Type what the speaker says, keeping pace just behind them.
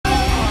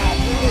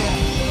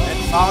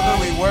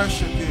Father, we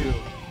worship you.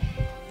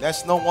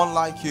 There's no one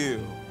like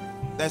you.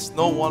 There's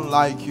no one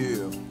like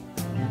you.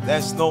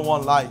 There's no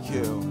one like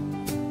you.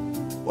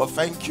 Well,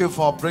 thank you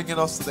for bringing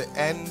us to the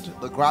end,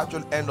 the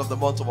gradual end of the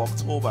month of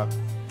October.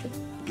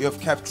 You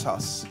have kept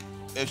us.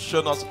 You've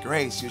shown us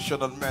grace. You've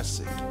shown us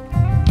mercy.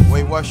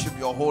 We worship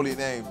your holy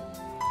name.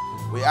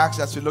 We ask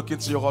that you look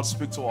into your heart,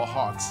 speak to our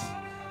hearts.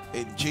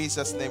 In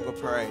Jesus' name we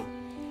pray.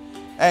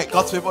 Hey,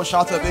 God's people,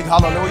 shout a big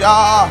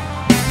hallelujah.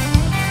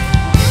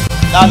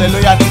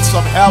 Hallelujah needs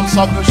some help.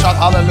 Some will shout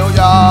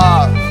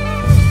hallelujah.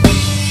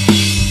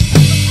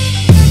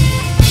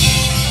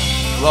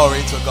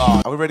 Glory to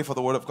God. Are we ready for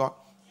the word of God?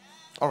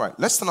 All right,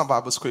 let's turn our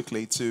Bibles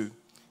quickly to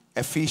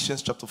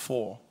Ephesians chapter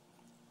 4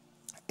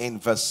 in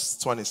verse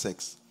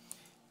 26.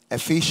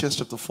 Ephesians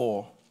chapter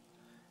 4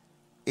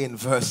 in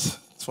verse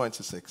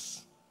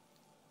 26.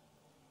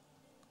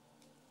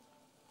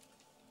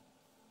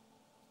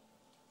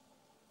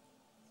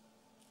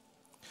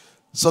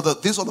 So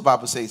this is what the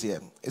Bible says here.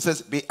 It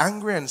says, be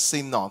angry and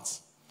sin not.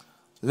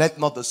 Let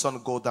not the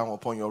sun go down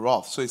upon your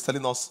wrath. So it's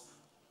telling us,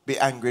 be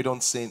angry,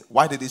 don't sin.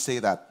 Why did he say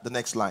that? The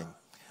next line.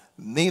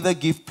 Neither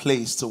give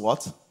place to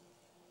what?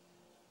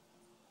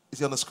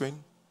 Is it on the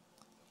screen?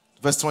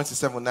 Verse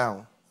 27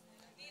 now.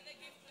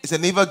 It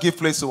said, neither give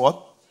place to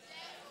what?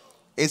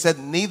 It said,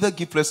 neither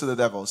give place to the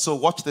devil. So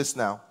watch this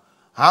now.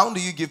 How do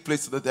you give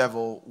place to the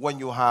devil when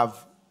you're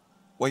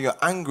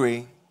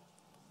angry?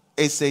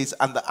 It says,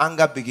 and the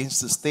anger begins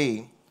to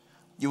stay,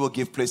 you will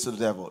give place to the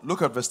devil.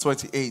 Look at verse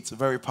 28,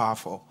 very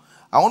powerful.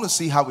 I want to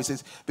see how it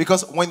says,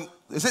 because when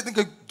they say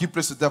give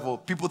place to the devil,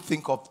 people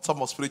think of some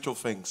of spiritual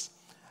things.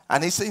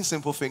 And he's saying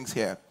simple things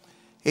here.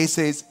 He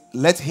says,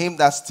 let him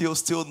that steals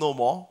steal no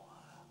more.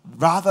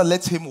 Rather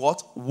let him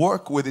what?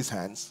 Work with his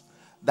hands,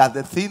 that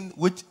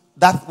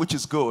that which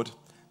is good,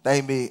 that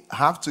he may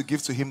have to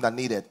give to him that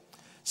needed.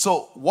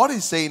 So what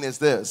he's saying is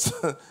this,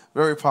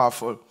 very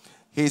powerful.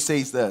 He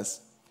says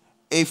this.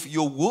 If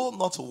you will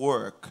not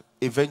work,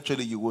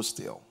 eventually you will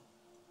steal.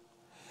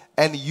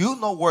 And you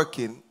not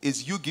working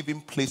is you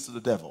giving place to the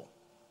devil.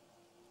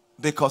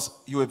 Because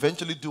you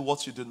eventually do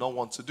what you do not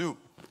want to do.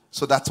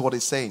 So that's what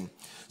he's saying.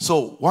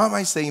 So why am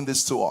I saying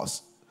this to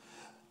us?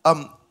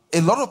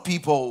 A lot of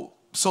people,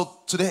 so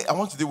today I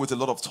want to deal with a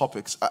lot of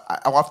topics.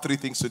 I have 3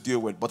 things to deal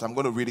with, but I'm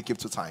going to really keep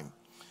to time.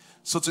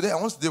 So today I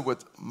want to deal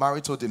with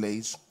marital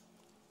delays.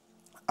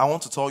 I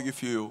want to tell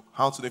you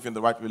how to live in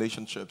the right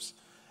relationships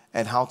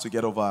and how to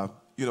get over,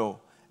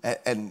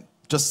 and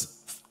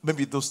just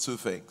maybe those 2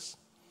 things.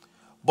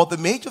 But the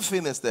major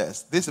thing is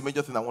this is the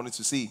major thing I wanted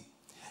to see,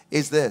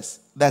 is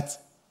this, that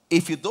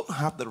if you don't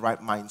have the right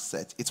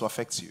mindset, it will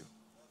affect you.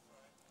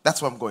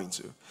 That's what I'm going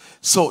to.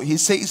 So he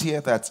says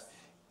here that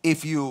it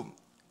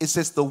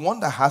says the one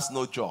that has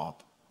no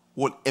job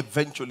will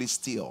eventually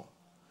steal.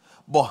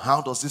 But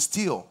how does he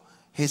steal?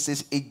 He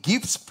says it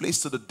gives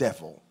place to the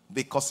devil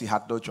because he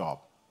had no job.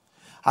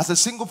 As a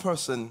single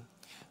person,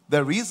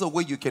 there is a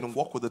way you can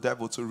walk with the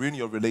devil to ruin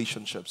your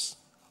relationships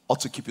or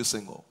to keep you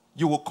single.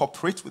 You will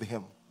cooperate with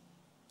him.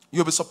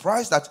 You'll be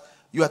surprised that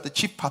you are the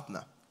cheap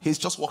partner. He's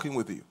just working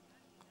with you.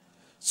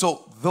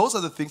 So those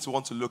are the things we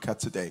want to look at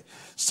today.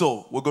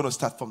 So we're going to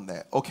start from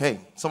there. Okay.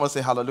 Someone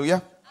say hallelujah.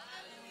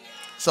 Hallelujah.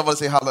 Someone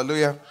say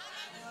hallelujah. Hallelujah.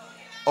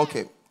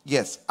 Okay.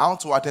 Yes. I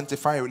want to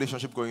identify a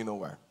relationship going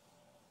nowhere.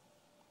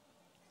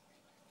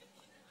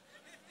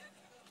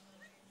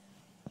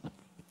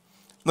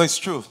 No, it's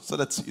true. So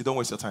that you don't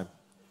waste your time.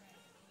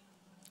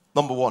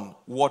 Number 1,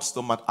 words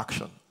don't match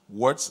action.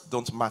 Words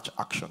don't match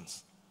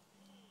actions.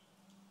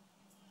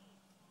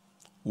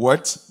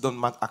 Words don't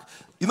match action.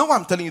 You know why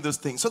I'm telling you those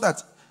things? So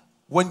that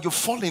when you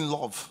fall in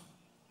love,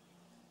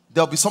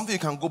 there'll be something you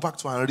can go back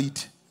to and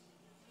read.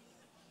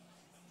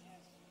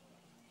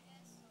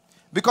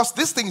 Because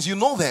these things, you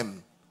know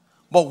them.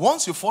 But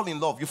once you fall in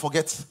love, you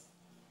forget.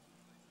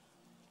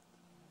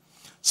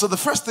 So the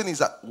first thing is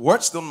that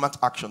words don't match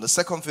action. The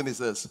second thing is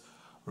this.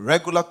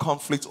 Regular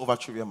conflict over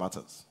trivial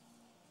matters.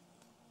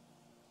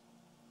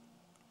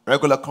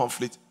 Regular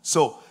conflict.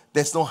 So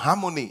there's no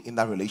harmony in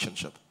that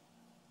relationship.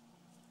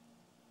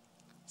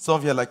 Some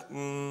of you are like,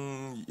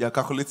 you're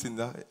calculating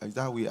that. Is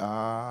that we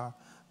are?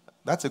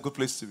 That's a good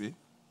place to be.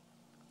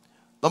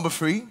 Number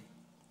 3,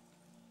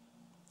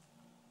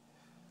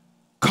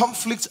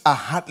 conflicts are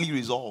hardly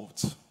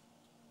resolved.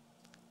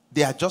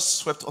 They are just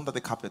swept under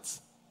the carpet.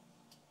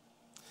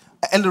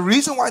 And the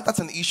reason why that's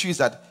an issue is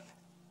that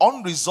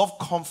unresolved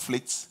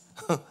conflicts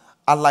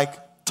are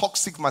like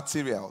toxic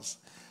materials.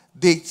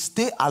 They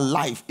stay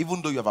alive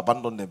even though you have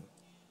abandoned them.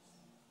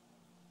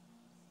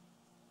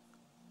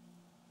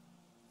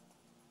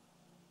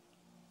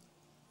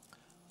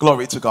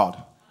 Glory to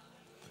God.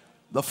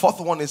 The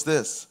 4th one is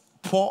this.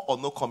 Poor or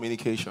no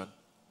communication.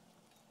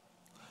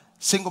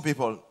 Single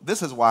people,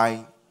 this is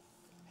why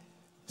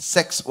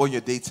sex when you're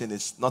dating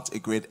is not a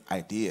great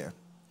idea.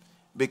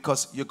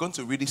 Because you're going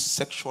to really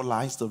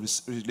sexualize the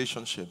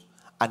relationship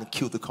and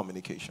kill the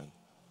communication.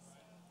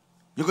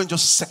 You're going to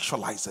just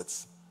sexualize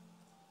it.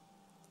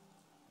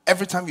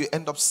 Every time you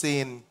end up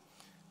saying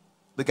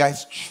the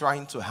guy's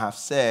trying to have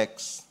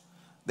sex,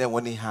 then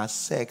when he has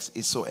sex,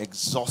 he's so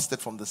exhausted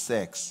from the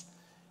sex,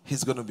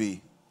 he's going to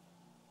be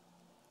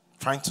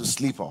trying to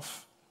sleep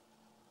off.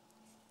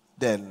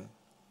 Then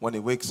when he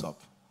wakes up,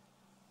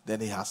 then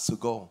he has to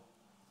go.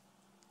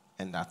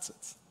 And that's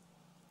it.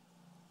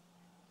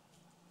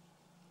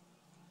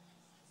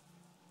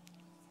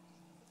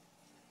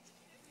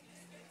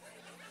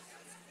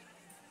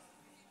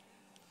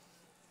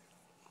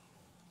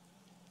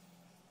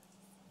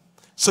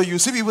 So you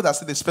see people that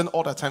say they spend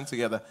all their time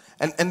together.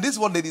 And this is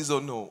what ladies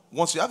don't know.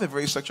 Once you have a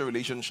very sexual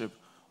relationship,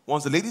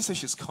 once the lady says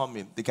she's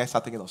coming, the guy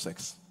starts thinking of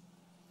sex.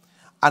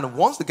 And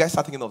once the guy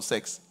starts thinking of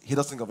sex, he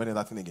doesn't think of any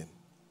other thing again.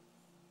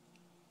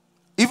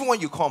 Even when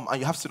you come and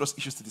you have serious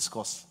issues to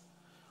discuss,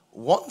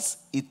 once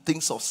he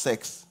thinks of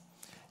sex,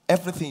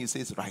 everything you say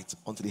is right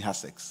until he has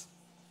sex.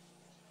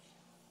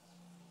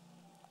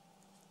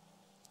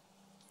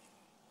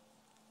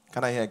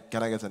 Can I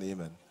get an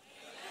amen?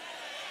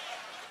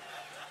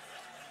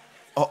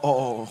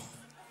 Oh.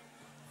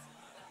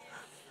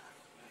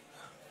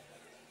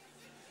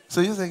 So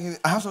you're saying,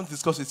 I have something to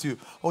discuss with you.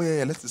 Oh,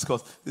 yeah, let's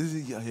discuss.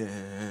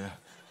 Yeah.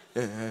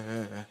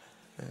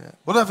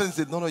 What happens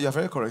is, no, you're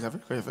very correct.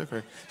 You're very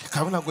correct.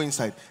 Can we not go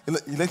inside?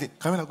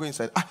 Can we not go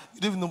inside?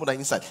 You don't even know what I'm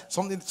inside.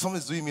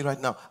 Something's doing me right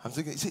now. I'm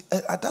thinking, see,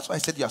 that's why I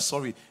said you're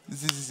sorry.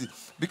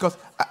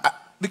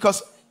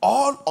 Because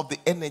all of the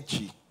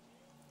energy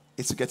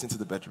is to get into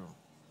the bedroom.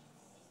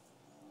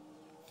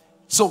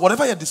 So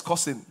whatever you're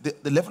discussing,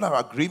 the level of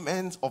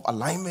agreement, of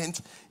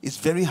alignment is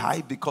very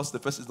high because the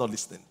person is not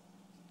listening.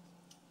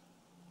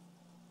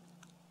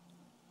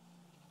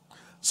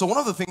 So one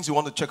of the things you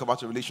want to check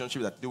about your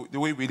relationship is that the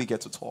way you really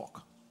get to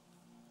talk.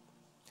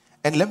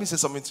 And let me say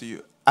something to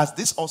you. As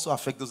this also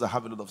affects those that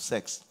have a lot of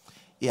sex,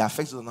 it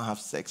affects those that don't have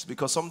sex.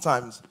 Because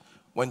sometimes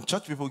when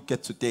church people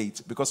get to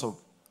date, because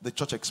of the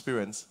church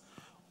experience,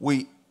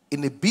 we,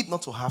 in a bid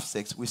not to have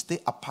sex, we stay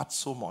apart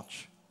so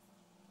much,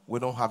 we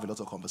don't have a lot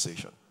of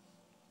conversation.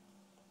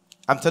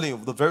 I'm telling you,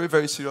 the very,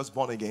 very serious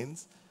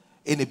born-agains,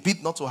 in a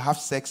bid not to have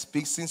sex,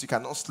 since you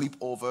cannot sleep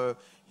over,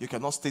 you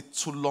cannot stay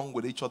too long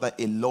with each other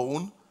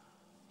alone,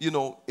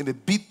 in a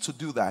bid to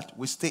do that,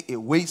 we stay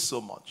away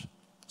so much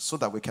so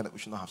that we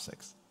should not have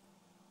sex.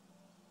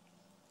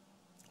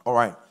 All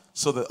right.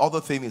 So the other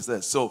thing is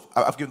this. So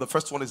I've given the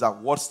first one is that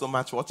words don't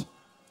match what?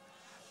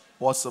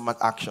 Words don't match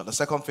action. The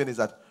second thing is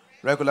that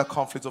regular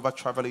conflict over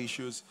tribal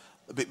issues.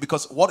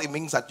 Because what it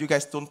means that you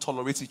guys don't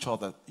tolerate each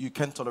other. You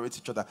can't tolerate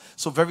each other.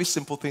 So very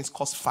simple things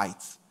cause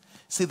fights.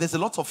 See, there's a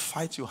lot of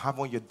fight you have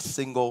when you're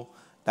single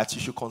that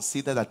you should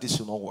consider that this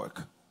should not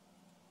work.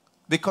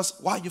 Because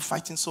why are you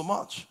fighting so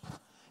much?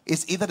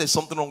 It's either there's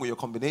something wrong with your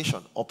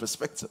combination or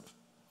perspective.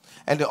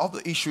 And the other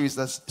issue is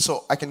that,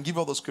 so I can give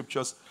all those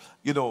scriptures,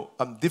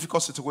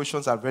 difficult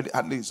situations are really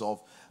at least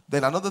resolved.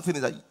 Then another thing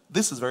is that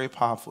this is very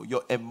powerful.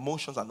 Your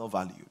emotions are not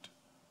valued.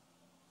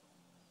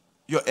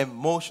 Your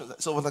emotions.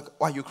 So like,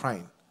 why are you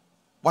crying?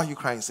 Why are you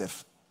crying,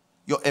 Seth?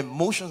 Your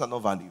emotions are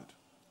not valued.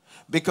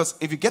 Because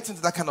if you get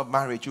into that kind of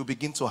marriage, you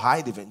begin to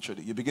hide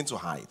eventually. You begin to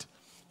hide.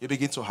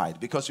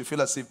 Because you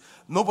feel as if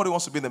nobody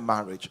wants to be in a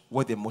marriage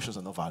where the emotions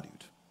are not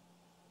valued.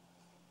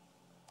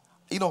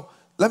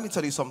 Let me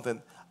tell you something.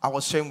 I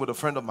was sharing with a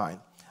friend of mine.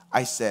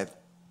 I said,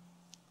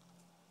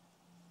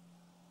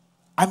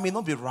 I may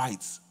not be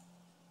right,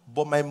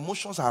 but my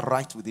emotions are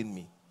right within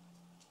me.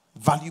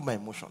 Value my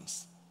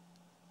emotions.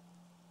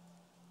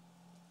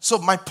 So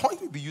my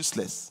point will be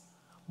useless,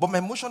 but my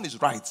emotion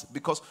is right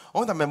because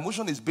only that my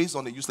emotion is based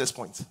on a useless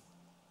point.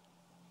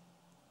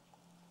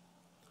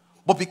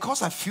 But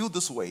because I feel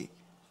this way,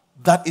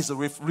 that is a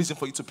reason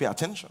for you to pay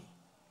attention.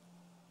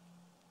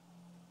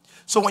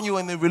 So when you're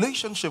in a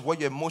relationship where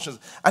your emotions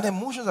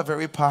are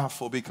very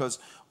powerful because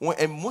when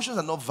emotions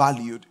are not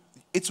valued,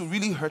 it will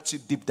really hurt you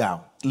deep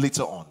down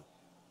later on.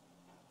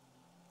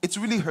 It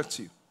really hurts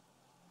you.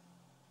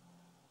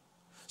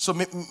 So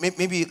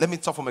maybe, let me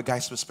talk from a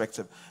guy's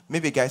perspective.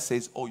 Maybe a guy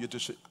says, oh,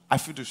 I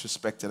feel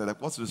disrespected. I'm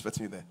like, what's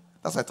disrespecting you there?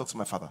 That's how I talk to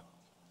my father.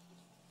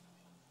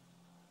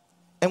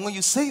 And when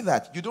you say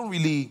that, you don't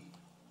really,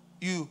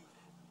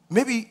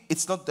 maybe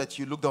it's not that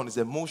you look down his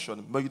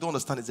emotion, but you don't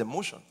understand his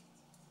emotion.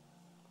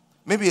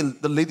 Maybe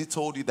the lady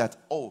told you that,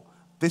 oh,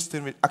 this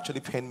thing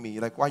actually pained me.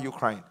 You're like, why are you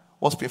crying?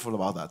 What's painful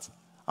about that?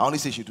 I only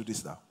say she do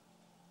this now.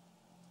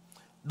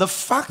 The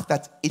fact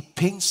that it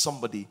pains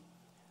somebody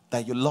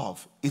that you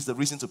love is the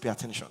reason to pay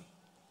attention.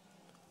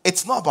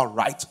 It's not about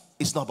right.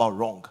 It's not about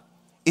wrong.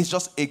 It's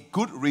just a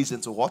good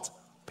reason to what?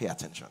 Pay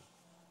attention.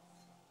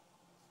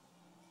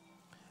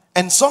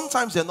 And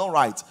sometimes they're not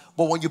right.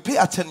 But when you pay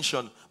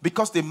attention,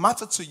 because they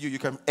matter to you, you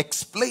can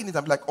explain it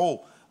and be like,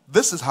 oh,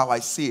 this is how I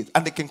see it.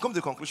 And they can come to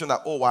the conclusion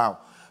that, oh, wow.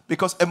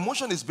 Because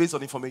emotion is based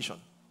on information.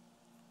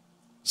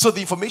 So the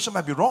information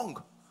might be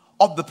wrong.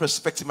 Or the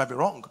perspective might be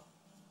wrong.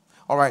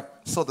 All right.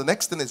 So the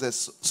next thing is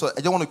this. So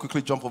I just want to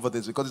quickly jump over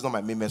this because it's not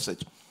my main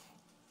message.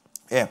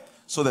 Yeah.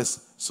 So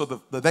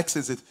the next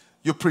is it.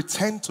 You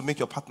pretend to make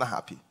your partner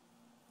happy.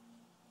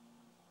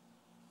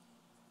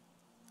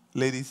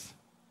 Ladies.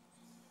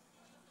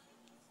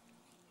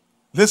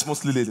 This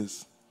mostly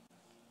ladies.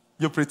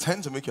 You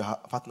pretend to make your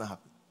partner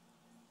happy.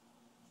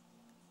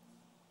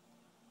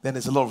 then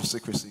there's a lot of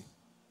secrecy.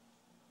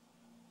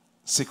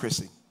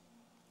 Secrecy.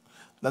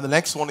 Then the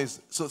next one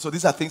is, so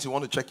these are things you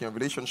want to check in your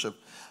relationship.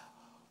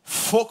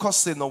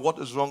 Focusing on what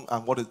is wrong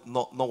and what is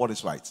not what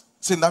is right.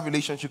 So in that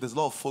relationship, there's a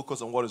lot of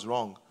focus on what is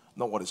wrong,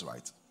 not what is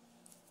right.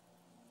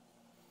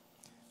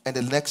 And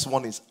the next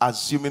one is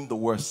assuming the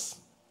worst.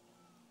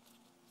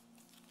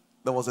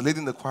 There was a lady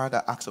in the choir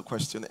that asked a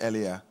question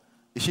earlier.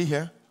 Is she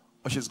here?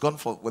 Or she's gone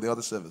with the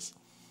other service?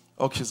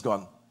 Oh, she's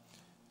gone.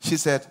 She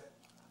said,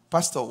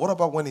 Pastor, what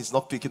about when he's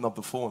not picking up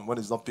the phone? When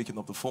he's not picking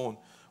up the phone?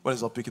 When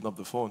he's not picking up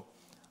the phone?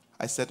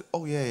 I said,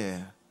 oh, yeah.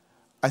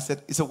 He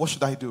said, what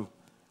should I do?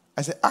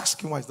 I said,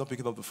 ask him why he's not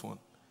picking up the phone.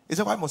 He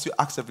said, why must you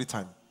ask every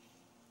time?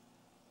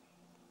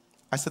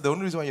 I said, the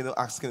only reason why you're not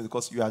asking is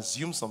because you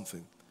assume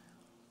something.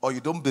 Or you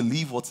don't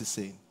believe what he's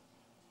saying.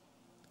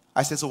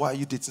 I said, so why are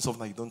you dating someone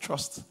that you don't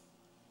trust?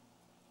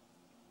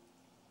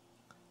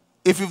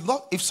 If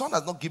someone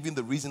has not given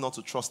the reason not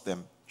to trust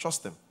them,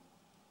 trust them.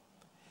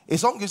 If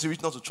someone gives you a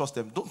reason not to trust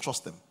them, don't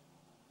trust them.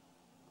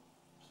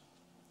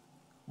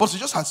 But you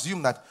just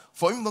assume that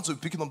for him not to be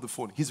picking up the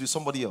phone, he's with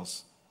somebody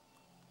else.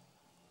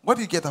 Where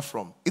do you get that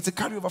from? It's a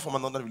carryover from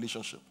another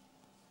relationship.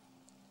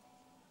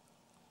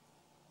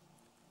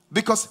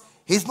 Because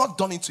he's not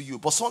done it to you,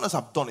 but someone else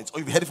have done it, or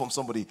you've heard it from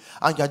somebody,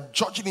 and you're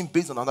judging him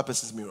based on another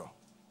person's mirror.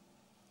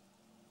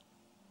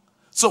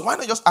 So why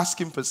not just ask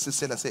him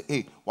persistent and say,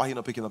 hey, why are you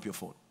not picking up your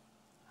phone?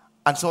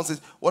 And someone says,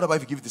 what about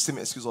if you give the same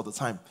excuse all the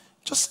time?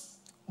 Just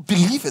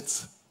believe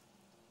it.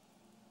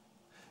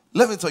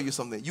 Let me tell you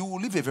something. You will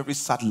live a very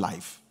sad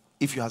life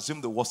if you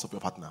assume the worst of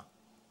your partner.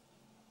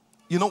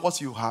 You know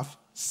what you have?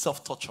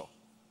 Self-torture.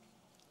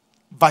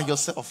 By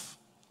yourself.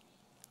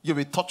 You'll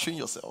be torturing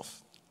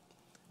yourself.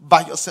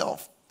 By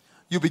yourself.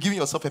 You'll be giving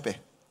yourself a pay.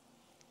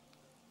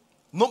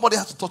 Nobody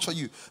has to torture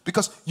you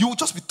because you will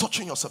just be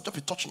torturing yourself. Just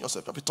be torturing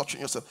yourself. Just be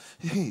torturing yourself.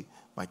 Hey,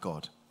 my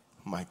God.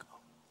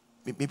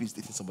 Maybe he's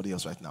dating somebody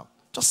else right now.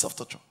 Just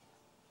self-torture.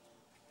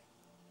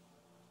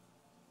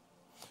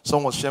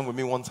 Someone was sharing with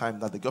me one time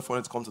that the girlfriend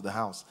wanted to come to the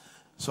house.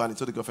 So I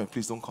told the girlfriend,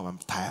 please don't come, I'm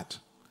tired.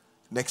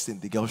 Next thing,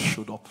 the girl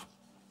showed up.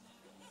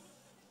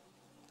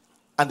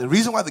 And the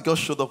reason why the girl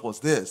showed up was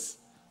this,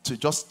 to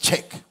just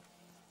check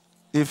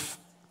if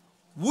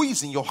who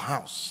is in your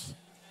house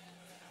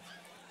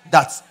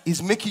that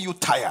is making you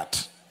tired,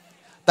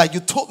 that you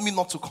told me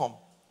not to come.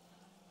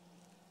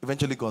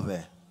 Eventually got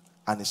there,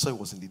 and he saw he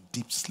was in the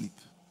deep sleep,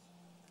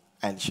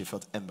 and she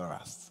felt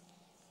embarrassed.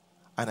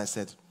 And I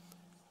said,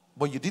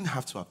 but you didn't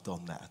have to have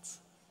done that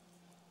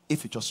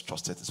if you just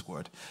trusted his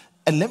word.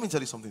 And let me tell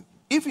you something.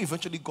 If you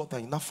eventually got there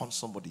and you now found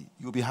somebody,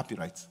 you'll be happy,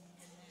 right?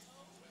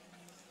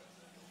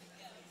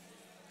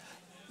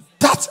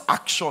 That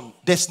action,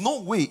 there's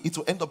no way it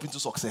will end up into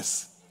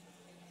success.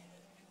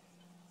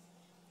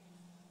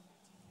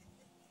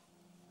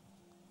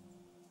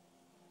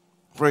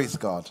 Praise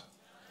God.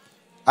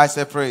 I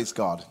said praise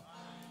God.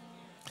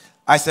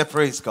 I said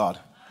praise God.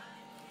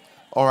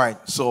 All right,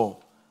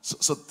 so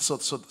that's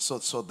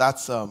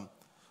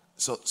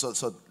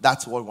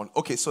that's what we want.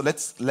 Okay, so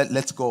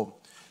let's go.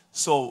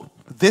 So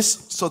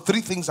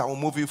three things that will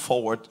move you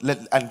forward,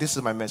 and this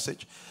is my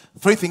message.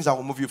 3 things that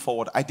will move you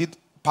forward. I did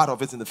part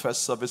of it in the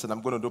first service, and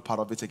I'm going to do part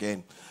of it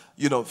again.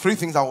 3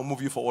 things that will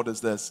move you forward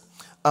is this.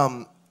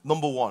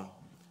 Number one.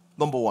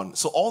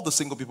 So all the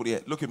single people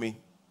here, look at me.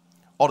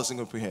 All the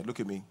single people here, look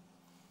at me.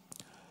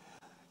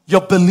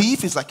 Your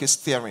belief is like a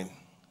steering.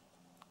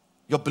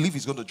 Your belief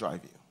is going to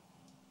drive you.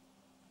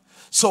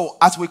 So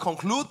as we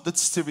conclude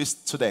this series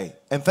today,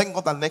 and thank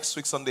God that next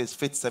week Sunday is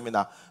Faith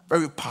Seminar,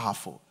 very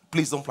powerful.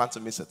 Please don't plan to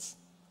miss it.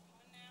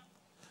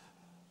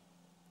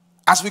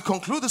 As we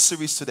conclude the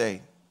series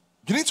today,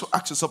 you need to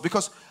ask yourself,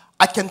 because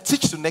I can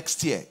teach to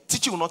next year.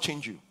 Teaching will not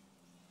change you.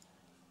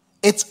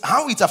 It's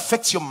how it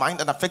affects your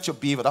mind and affects your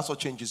behavior. That's what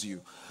changes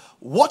you.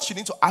 What you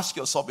need to ask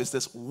yourself is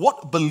this: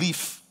 what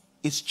belief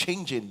is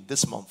changing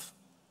this month?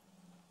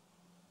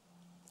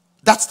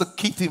 That's the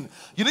key thing.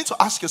 You need to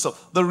ask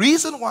yourself. The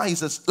reason why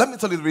is this. Let me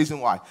tell you the reason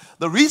why.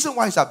 The reason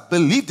why is that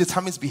belief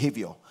determines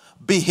behavior.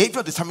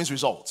 Behavior determines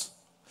results.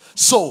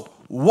 So,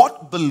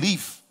 what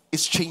belief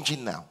is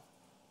changing now?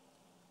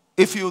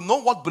 If you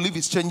know what belief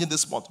is changing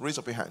this month, raise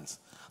up your hands.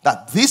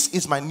 That this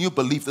is my new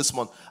belief this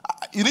month.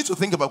 You need to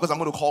think about it, because I'm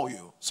going to call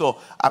you. So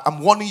I'm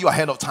warning you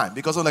ahead of time,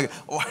 because I'm like,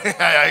 no,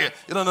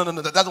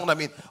 that's not what I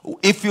mean.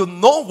 If you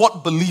know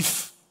what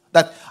belief,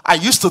 that I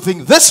used to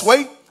think this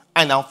way,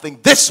 I now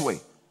think this way.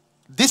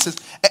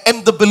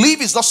 And the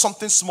belief is not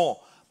something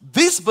small.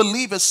 This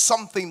belief is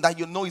something that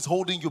you know is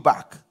holding you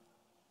back.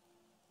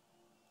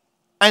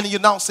 And you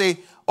now say,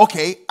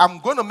 okay, I'm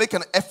going to make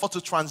an effort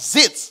to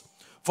transit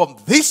from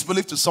this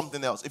belief to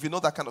something else. If you know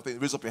that kind of thing,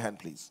 raise up your hand,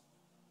 please.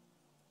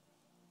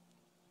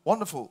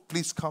 Wonderful.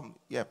 Please come.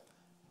 Yeah.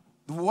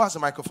 Who has a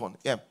microphone?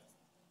 Yeah.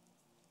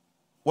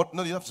 What?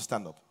 No, you have to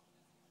stand up.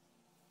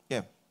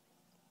 Yeah.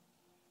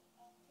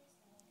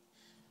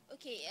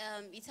 Okay,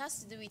 it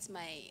has to do with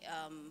my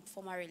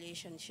former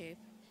relationship.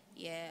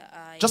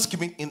 Yeah. Just give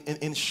me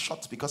in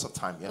short because of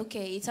time. Yeah.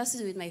 Okay, it has to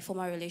do with my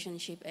former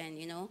relationship, and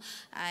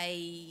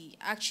I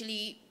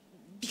actually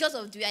because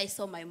of the way I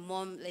saw my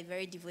mom, like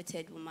very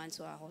devoted woman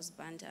to her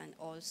husband, and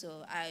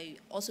also I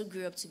also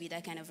grew up to be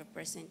that kind of a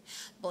person.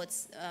 But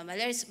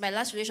my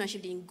last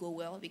relationship didn't go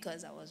well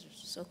because I was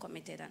so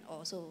committed and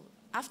all. So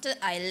after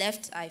I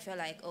left, I felt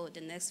like, oh,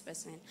 the next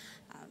person,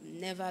 I'm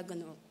never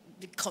gonna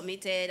be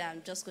committed.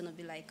 I'm just gonna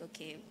be like,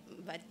 okay,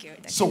 bad girl.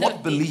 So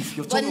what belief?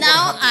 You've told but me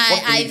now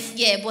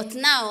what but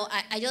now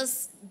I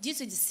just, due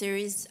to the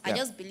series, I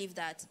just believe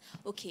that,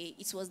 okay,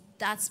 it was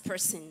that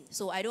person.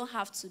 So I don't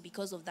have to,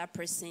 because of that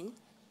person,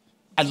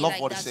 I love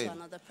like what that you say. to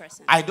another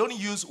person. I don't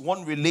use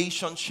one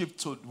relationship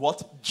to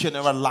what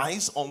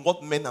generalize on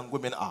what men and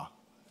women are.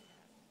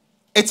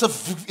 It's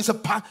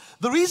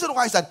the reason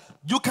why is that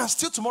you can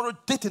still tomorrow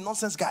date a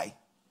nonsense guy,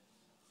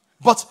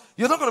 but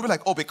you're not going to be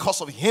like, oh,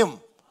 because of him,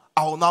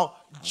 I will now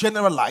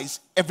generalize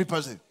every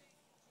person.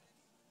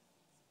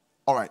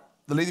 All right,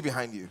 the lady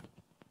behind you.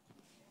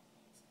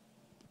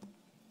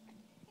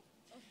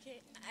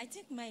 Okay, I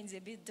think mine's a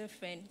bit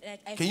different.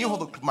 Like, Can you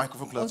hold the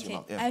microphone close to your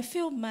mouth? Yeah. I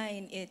feel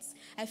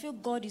I feel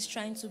God is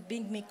trying to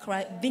bring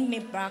me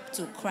back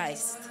to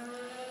Christ.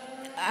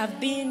 I've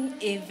been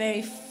a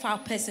very far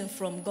person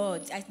from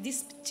God.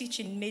 This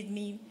teaching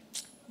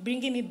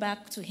bringing me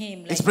back to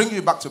Him. It's bringing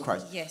you back to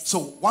Christ. Yes. So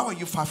why were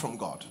you far from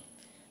God?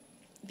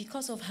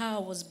 Because of how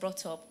I was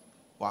brought up.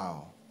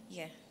 Wow.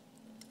 Yeah.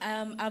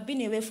 I've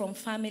been away from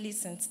family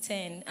since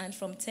 10, and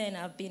from 10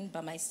 I've been by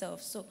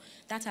myself. So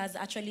that has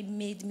actually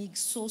made me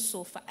so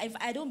far.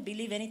 I don't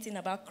believe anything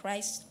about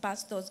Christ,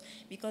 pastors,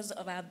 because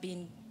of I've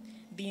been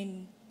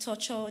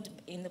tortured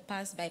in the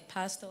past by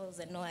pastors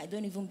and all. I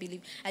don't even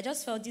believe. I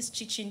just felt this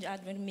teaching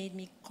had made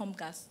me come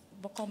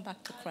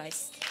back to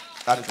Christ.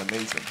 That is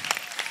amazing.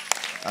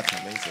 That's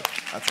amazing.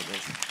 That's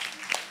amazing.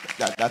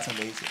 That's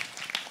amazing.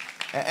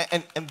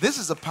 And this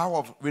is the power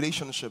of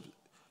relationship.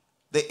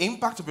 The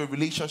impact of a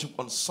relationship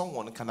on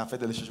someone can affect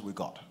the relationship with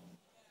God.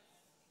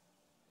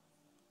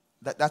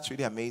 That's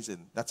really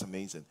amazing. That's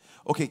amazing.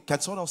 Okay, can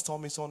someone else tell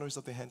me? Someone raise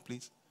up their hand,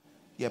 please.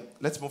 Yep,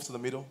 let's move to the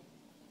middle.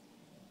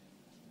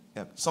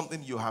 Yeah,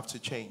 something you have to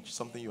change.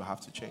 Something you have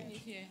to change. Right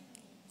here.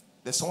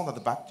 There's someone at the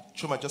back.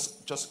 Chuma,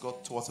 just go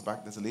towards the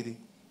back. There's a lady.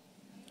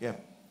 Yeah.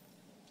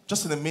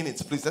 Just in a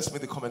minute, please. Let's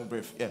make the comment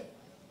brief. Yeah.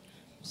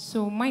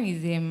 So mine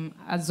is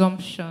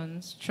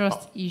assumptions,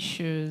 trust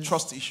issues.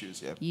 Trust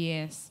issues, yeah.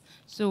 Yes.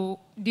 So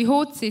the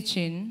whole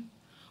teaching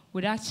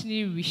would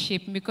actually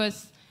reshape me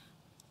because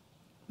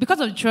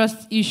of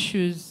trust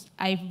issues,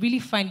 I really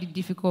find it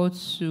difficult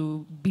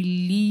to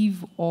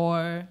believe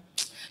or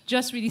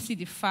just really see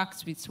the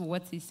facts with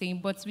what he's saying.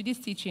 But with this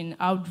teaching,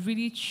 I would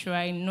really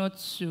try not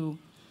to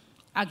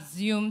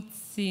assume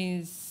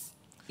things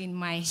in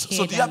my head.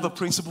 So do you have the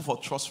principle for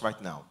trust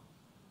right now?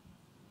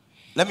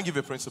 Let me give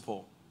you a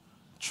principle.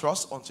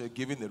 Trust until you're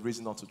given a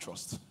reason not to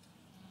trust.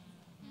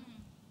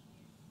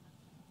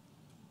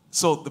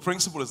 So the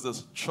principle is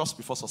this: trust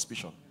before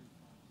suspicion.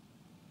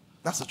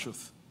 That's the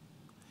truth.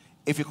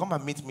 If you come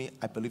and meet me,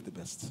 I believe the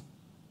best.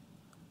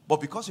 But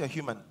because you're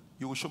human,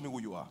 you will show me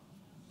who you are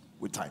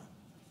with time.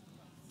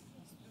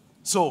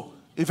 So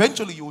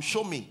eventually you will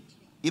show me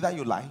either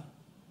you lie,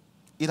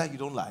 either you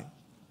don't lie.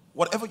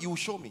 Whatever, you will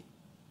show me.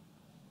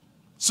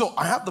 So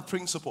I have the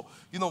principle.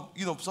 You know,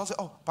 someone say,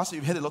 oh, Pastor,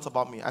 you've heard a lot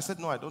about me. I said,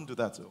 no, I don't do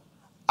that. So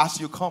as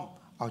you come,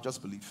 I'll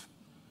just believe.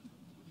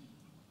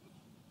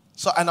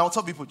 So, and I'll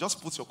tell people,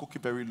 just put your cookie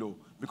very low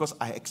because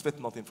I expect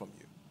nothing from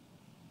you.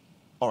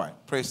 All right,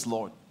 praise the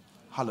Lord.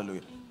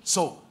 Hallelujah.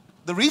 So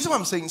the reason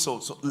I'm saying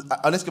so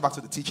let's get back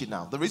to the teaching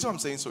now. The reason I'm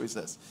saying so is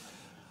this.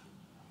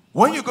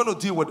 When you're going to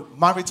deal with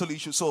marital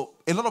issues, so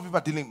a lot of people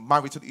are dealing with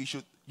marital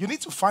issues, you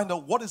need to find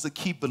out what is the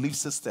key belief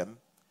system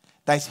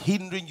that is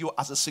hindering you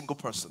as a single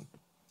person.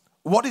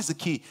 What is the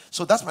key?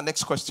 So that's my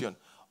next question.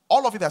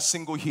 All of you that are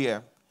single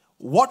here,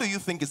 what do you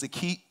think is the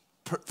key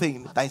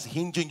thing that is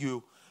hindering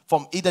you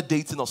from either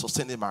dating or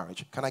sustaining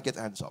marriage? Can I get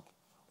hands up?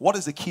 What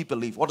is the key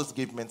belief? What is the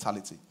key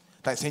mentality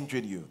that is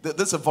hindering you?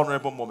 This is a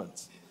vulnerable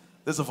moment.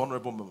 This is a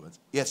vulnerable moment.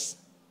 Yes.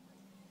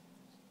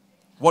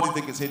 What do you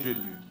think is hindering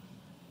you?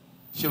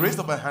 She raised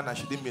up her hand and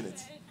she didn't mean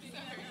it.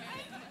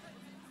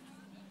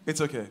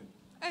 It's okay.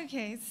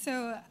 Okay,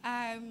 so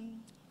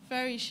I'm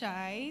very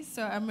shy,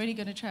 so I'm really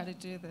going to try to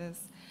do this.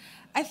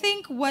 I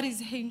think what is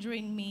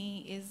hindering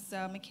me is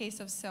a case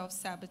of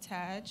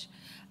self-sabotage.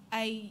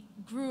 I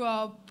grew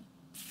up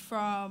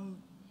from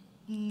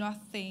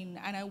nothing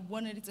and I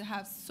wanted it to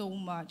have so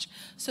much.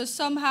 So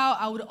somehow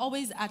I would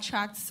always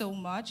attract so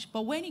much,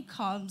 but when it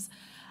comes,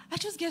 I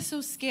just get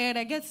so scared.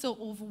 I get so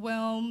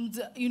overwhelmed.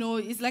 You know,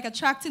 it's like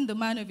attracting the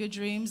man of your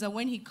dreams, and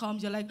when he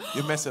comes, you're like,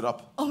 you mess it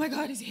up. Oh my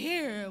God, he's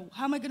here.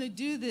 How am I going to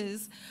do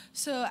this?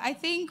 So I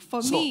think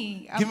for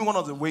me... give me one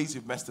of the ways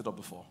you've messed it up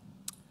before.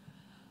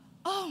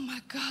 Oh my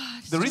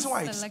God. The reason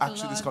why it's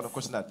actually this kind of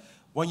question that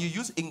when you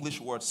use English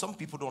words, some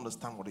people don't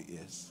understand what it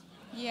is.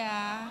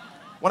 Yeah.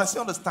 When I say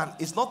understand,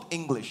 it's not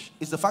English.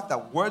 It's the fact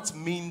that words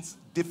means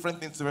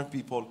different things to different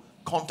people.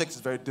 Context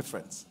is very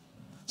different.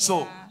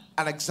 So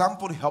an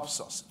example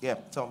helps us. Yeah,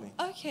 tell me.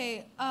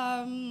 Okay.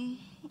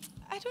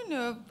 I don't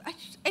know.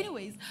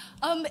 Anyways,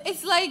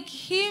 it's like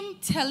him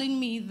telling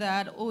me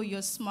that, oh,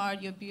 you're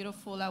smart, you're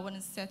beautiful, I want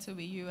to settle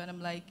with you. And I'm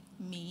like,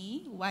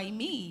 me? Why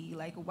me?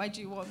 Like, why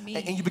do you want me?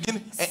 And you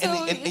begin,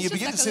 and you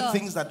begin to say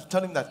things that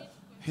tell him that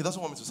he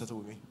doesn't want me to settle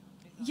with me.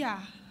 Yeah.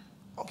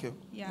 Okay.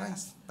 Yeah.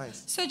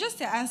 Nice. So just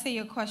to answer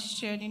your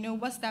question,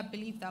 what's that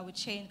belief that would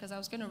change? Because I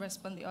was going to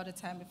respond the other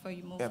time before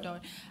you moved on.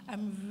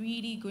 I'm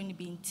really going to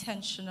be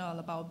intentional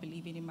about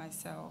believing in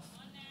myself.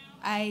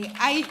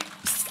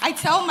 I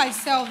tell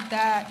myself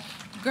that,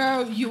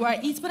 girl, you are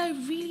it, but I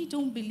really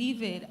don't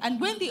believe it. And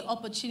when the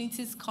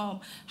opportunities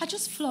come, I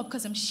just flop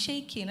because I'm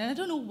shaking, and I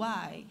don't know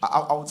why.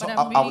 I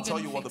will tell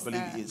you what the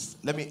belief is.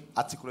 Let me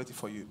articulate it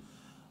for you.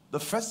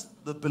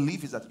 The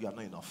belief is that you are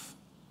not enough.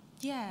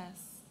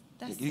 Yes.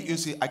 You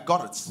see, I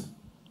got it.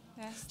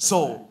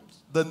 So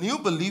the new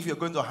belief you're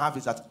going to have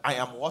is that I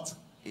am what?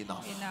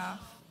 Enough. Yeah.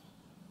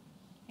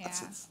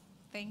 That's it.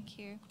 Thank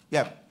you.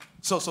 Yeah.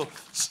 So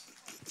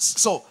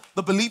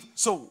the belief,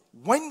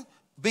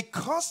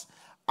 because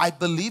I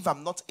believe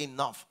I'm not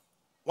enough,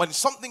 when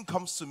something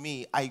comes to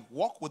me, I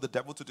walk with the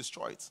devil to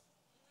destroy it.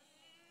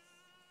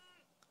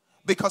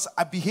 Because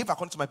I behave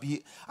according to my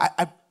behavior.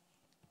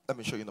 Let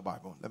me show you in the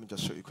Bible. Let me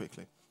just show you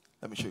quickly.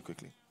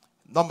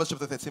 Numbers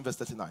chapter 13, verse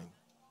 39.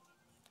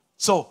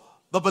 So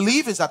the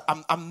belief is that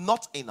I'm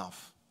not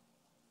enough.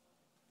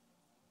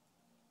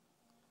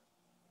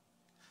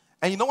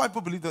 And you know why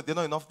people believe that they're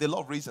not enough? There are a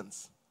lot of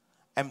reasons.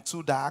 I'm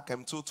too dark,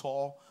 I'm too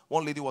tall.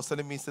 One lady was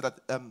telling me, said that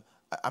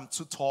I'm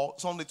too tall.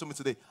 Somebody told me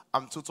today,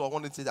 I'm too tall.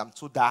 One lady said, I'm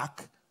too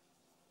dark.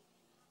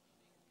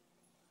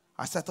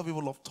 I said, I thought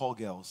people love tall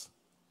girls.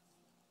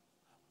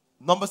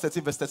 Numbers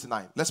 13, verse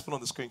 39. Let's put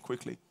on the screen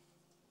quickly.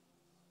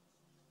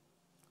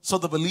 So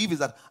the belief is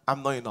that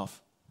I'm not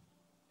enough.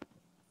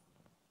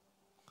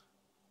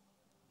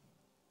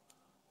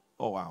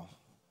 Oh, wow.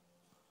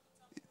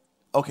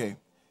 Okay.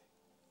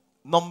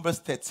 Numbers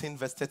 13,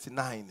 verse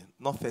 39,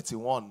 not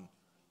 31.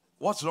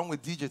 What's wrong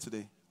with DJ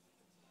today?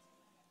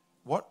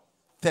 What?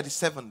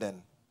 37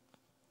 then.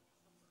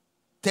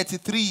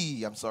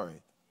 33, I'm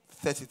sorry.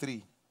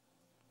 33.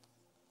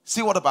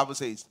 See what the Bible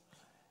says.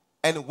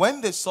 And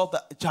when they saw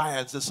the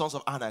giants, the sons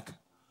of Anak,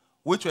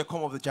 which were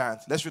come of the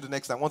giants. Let's read the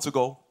next time. Want to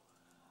go?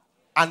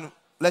 And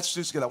let's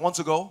do it together. Want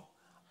to go?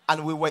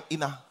 And we were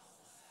in a...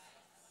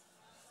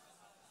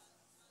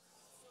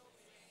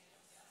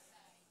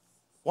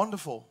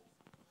 Wonderful.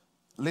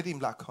 Lady in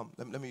black, come.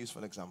 Let me use for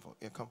an example.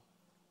 Yeah, come.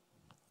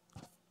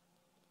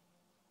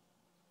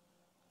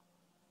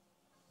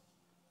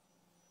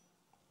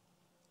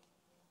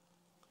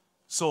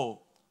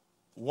 So,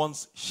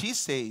 once she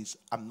says,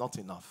 I'm not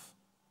enough,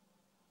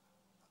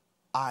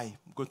 I'm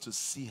going to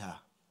see her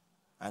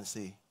and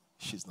say,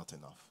 she's not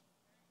enough.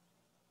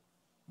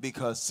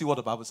 Because, see what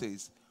the Bible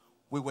says.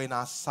 We were in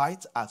our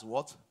sight as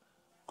what?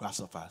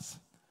 Grasshoppers.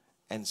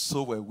 And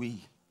so were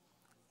we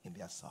in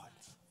their sight.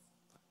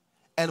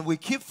 And we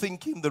keep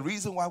thinking the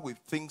reason why we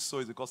think so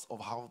is because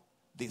of how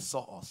they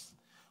saw us.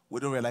 We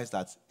don't realize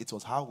that it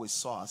was how we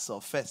saw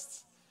ourselves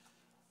first.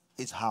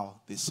 It's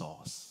how they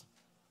saw us.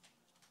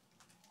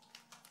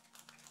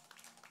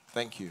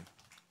 Thank you.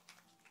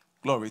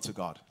 Glory to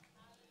God.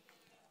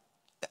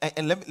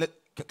 And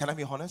can I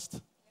be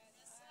honest?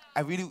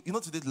 I really,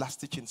 today's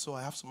last teaching, so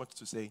I have so much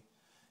to say.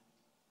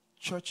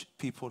 Church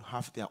people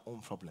have their own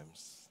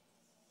problems.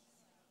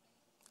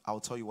 I'll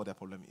tell you what their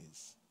problem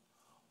is.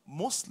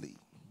 Mostly,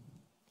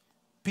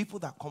 people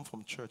that come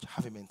from church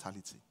have a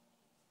mentality.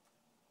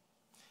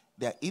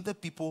 They are either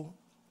people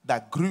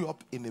that grew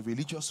up in a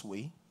religious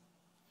way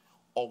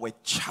or were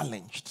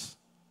challenged.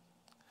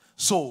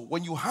 So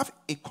when you have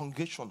a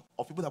congregation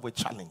of people that were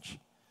challenged,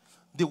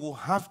 they will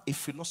have a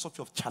philosophy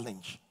of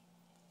challenge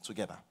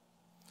together.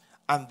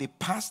 And they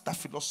pass that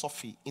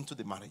philosophy into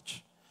the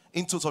marriage.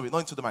 Into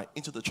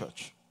the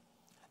church.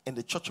 And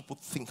the church people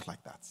think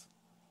like that.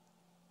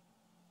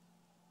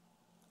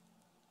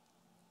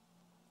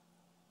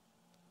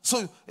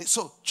 So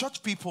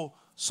church people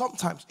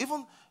sometimes,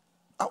 even,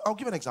 I'll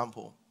give an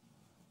example.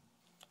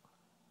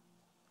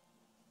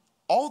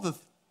 All the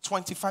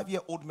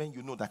 25-year-old men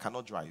you know that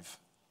cannot drive,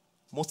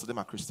 most of them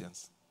are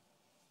Christians.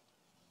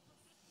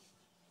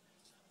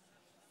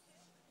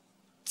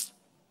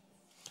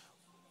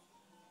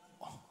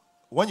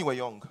 When you were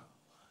young,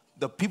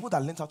 the people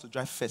that learned how to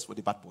drive first were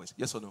the bad boys.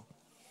 Yes or no?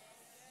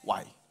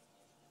 Why?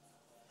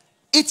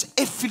 It's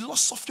a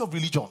philosophy of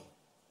religion.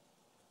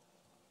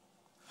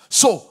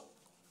 So,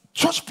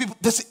 church people,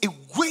 there's a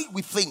way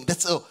we think.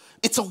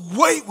 It's a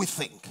way we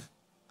think.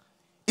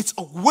 It's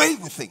a way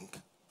we think.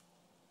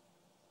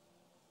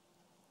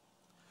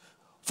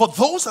 For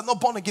those that are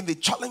not born again, they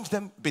challenge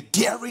them, be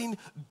daring,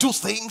 do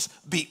things,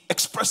 be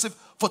expressive.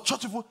 For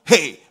church people,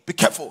 hey, be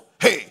careful.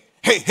 Hey.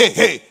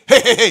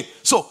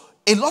 So,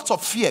 a lot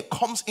of fear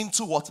comes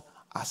into what?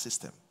 Our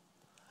system.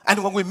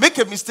 And when we make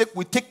a mistake,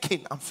 we take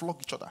cane and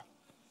flog each other.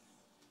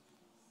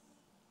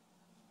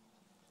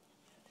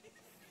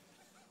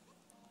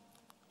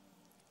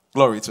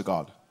 Glory to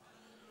God.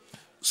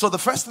 So the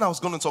first thing I was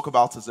going to talk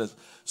about is this.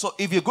 So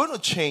if you're going to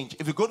change,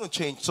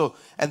 so,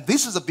 and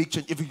this is a big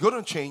change. If you're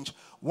going to change,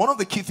 one of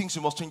the key things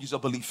you must change is your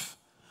belief.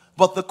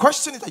 But the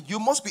question is that you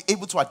must be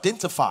able to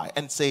identify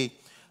and say,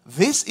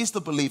 this is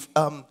the belief.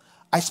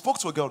 I spoke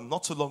to a girl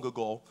not too long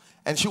ago,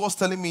 and she was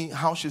telling me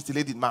how she's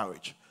delayed in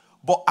marriage.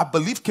 But I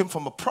believe came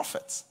from a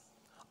prophet.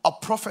 A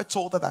prophet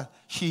told her that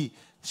she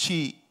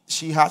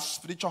has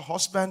spiritual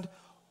husband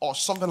or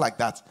something like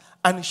that.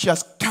 And she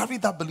has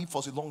carried that belief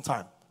for a long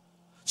time.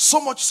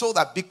 So much so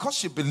that because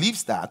she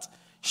believes that,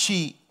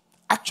 she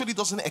actually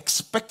doesn't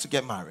expect to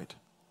get married.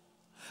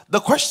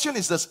 The question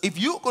is this: if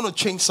you're going to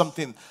change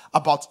something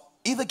about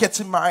either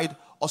getting married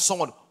or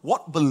someone,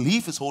 what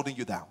belief is holding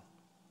you down?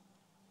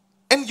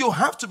 And you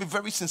have to be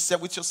very sincere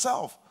with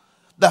yourself.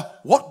 That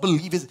what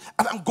belief is.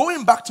 And I'm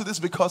going back to this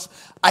because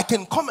I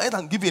can come in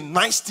and give you a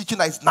nice teaching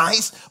that is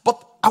nice,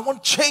 but I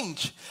want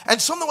change. And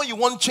sometimes when you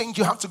want change,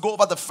 you have to go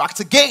over the facts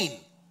again.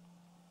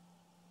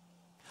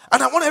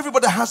 And I want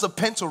everybody that has a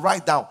pen to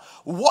write down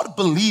what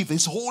belief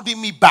is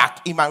holding me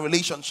back in my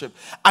relationship.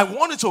 I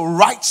wanted to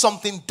write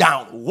something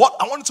down. What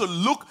I wanted to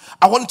look,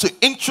 I wanted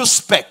to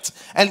introspect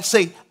and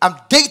say, I'm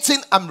dating,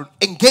 I'm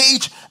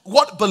engaged.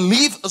 What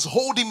belief is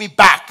holding me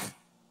back?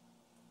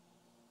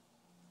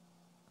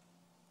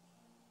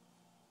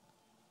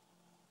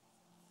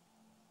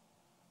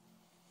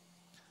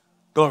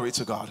 Glory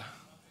to God.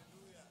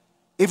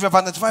 If you've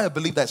identified a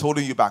belief that's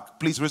holding you back,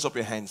 please raise up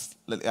your hands.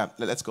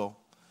 Let's go.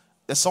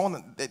 There's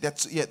someone,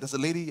 there's a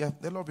lady, there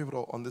are a lot of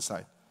people on this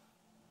side.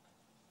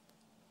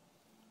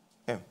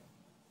 Yeah.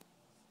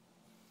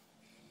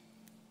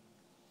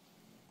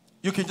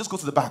 You can just go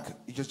to the back.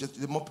 You just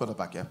the more on the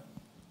back, yeah.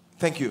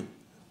 Thank you.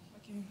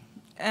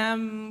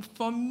 Okay.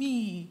 For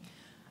me,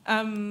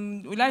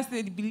 will I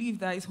say the belief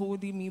that is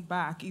holding me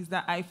back is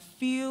that I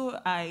feel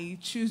I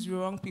choose the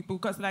wrong people.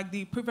 Because like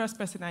the previous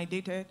person I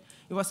dated,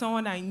 it was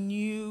someone I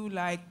knew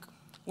like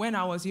when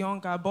I was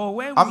younger. But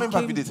when how many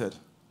have you dated?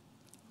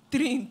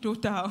 3 in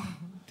total.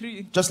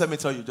 3. Just let me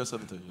tell you. This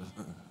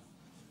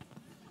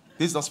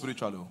is not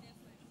spiritual, though.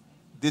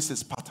 This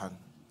is pattern.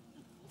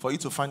 For you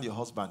to find your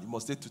husband, you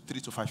must date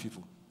 3 to 5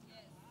 people.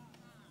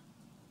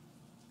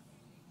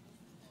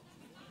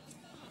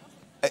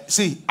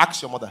 See,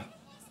 ask your mother.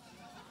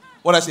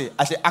 What I say?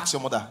 I say, ask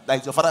your mother. That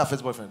is your father, your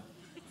first boyfriend.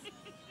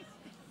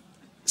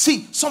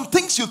 See, some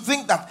things you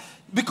think that,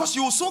 because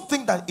you also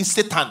think that it's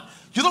Satan.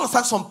 You don't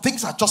understand some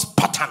things are just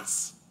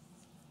patterns.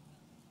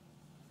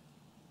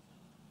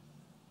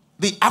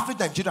 The average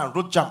Nigerian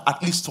road jam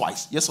at least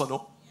twice. Yes or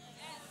no?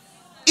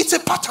 It's a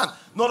pattern.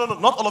 No.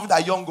 Not all of it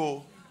are young.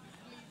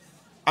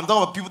 I'm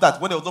talking about people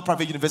that when there was no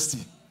private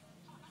university.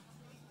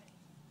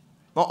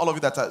 Not all of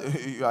you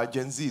that you are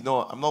Gen Z.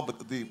 No, I'm not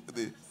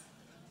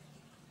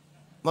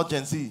not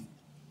Gen Z.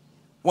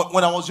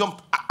 When I was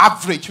young,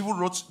 average, people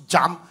wrote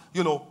jam,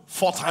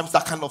 4 times,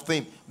 that kind of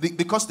thing.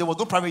 Because there was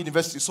no private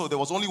university, so there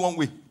was only one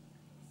way.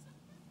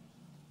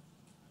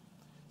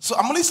 So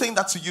I'm only saying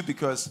that to you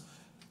because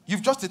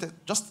you've just did it.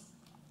 Just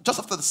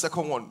after the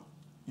second one,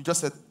 you just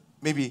said,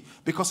 maybe,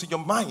 because in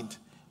your mind,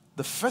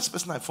 the first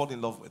person I fall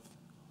in love with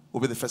will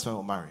be the first one I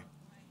will marry.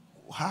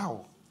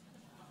 How?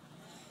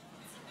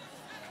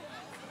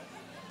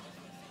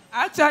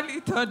 I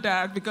actually thought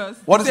that because...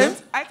 What is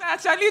it? I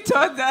actually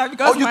thought that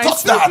because you my thought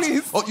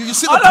siblings, that? Oh, you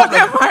see the all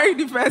problem? of them married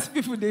the first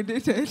people they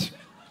dated.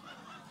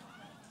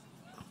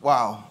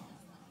 Wow.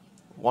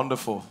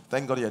 Wonderful.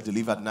 Thank God you're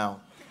delivered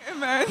now.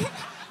 Amen.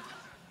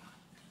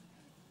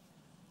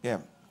 Yeah.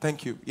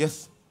 Thank you.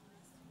 Yes?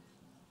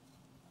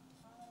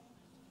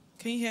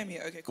 Can you hear me?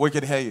 Okay, cool. We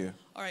can hear you.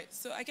 All right,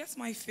 so I guess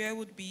my fear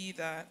would be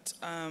that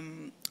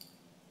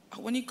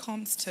when it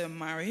comes to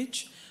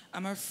marriage,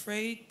 I'm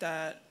afraid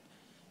that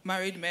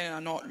married men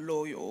are not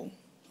loyal.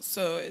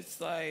 So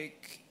it's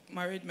like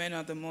married men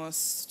are the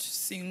most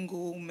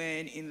single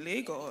men in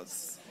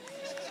Lagos.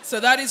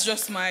 So that is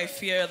just my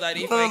fear that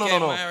if I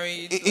get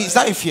married... Is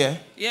that a fear?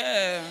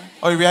 Yeah.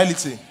 Or a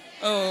reality?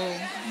 Oh.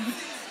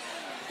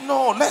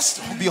 No, let's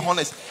be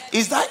honest.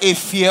 Is that a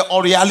fear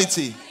or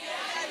reality?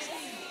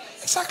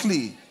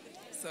 Exactly.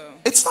 So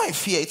it's not a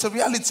fear, it's a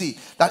reality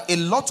that a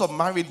lot of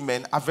married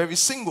men are very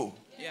single.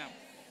 Yeah.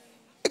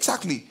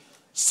 Exactly.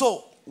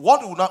 So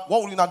what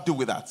will you not do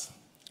with that?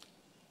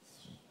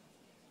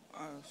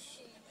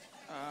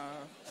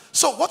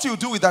 So what you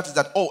do with that is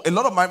that, a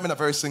lot of married men are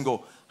very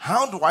single.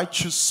 How do I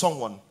choose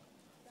someone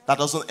that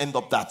doesn't end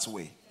up that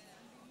way?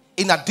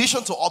 In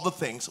addition to other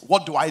things,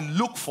 what do I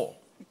look for?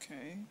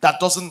 Okay. That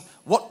doesn't,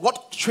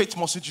 what trait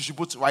must you should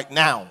put right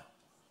now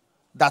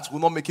that will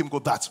not make him go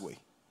that way?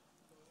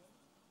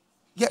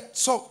 Yeah,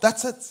 so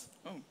that's it.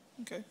 Oh,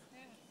 okay.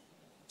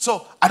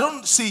 So I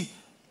don't see,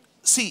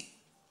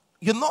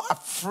 you're not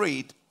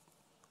afraid.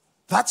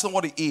 That's not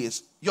what it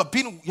is.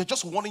 You're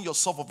just warning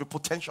yourself of a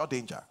potential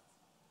danger.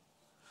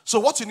 So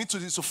what you need to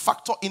do is to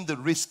factor in the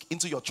risk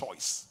into your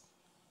choice.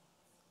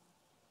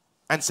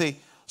 And say,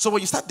 so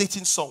when you start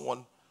dating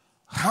someone,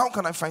 how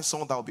can I find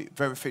someone that will be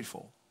very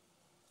faithful?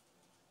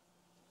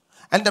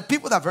 And the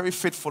people that are very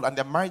faithful and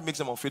their marriage makes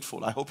them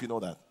unfaithful, I hope you know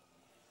that.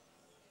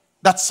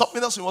 That's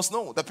something else you must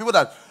know. The people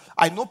that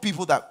I know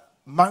people that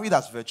married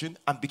as virgin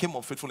and became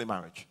unfaithful in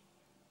marriage.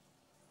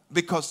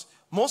 Because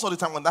most of the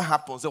time when that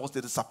happens, there was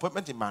the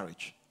disappointment in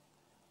marriage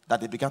that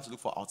they began to look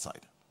for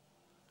outside.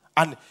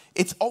 And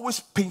it's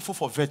always painful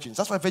for virgins.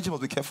 That's why virgins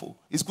must be careful.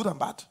 It's good and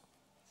bad.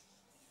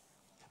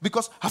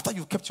 Because after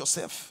you've kept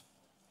yourself,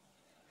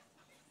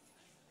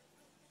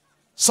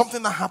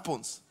 something that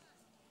happens,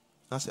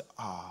 and I say,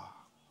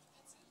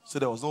 so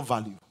there was no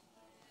value.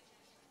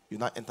 You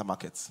now enter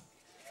markets.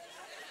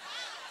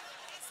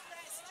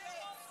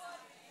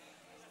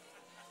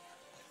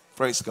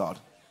 Praise God.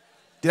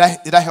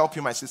 Did I help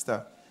you, my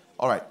sister?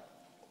 All right.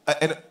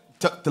 And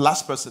the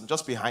last person,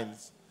 just behind.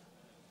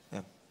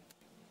 Yeah.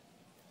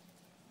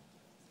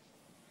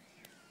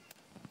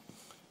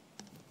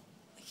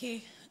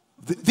 Okay.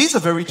 These are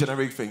very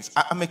generic things.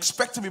 I'm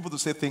expecting people to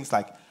say things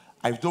like,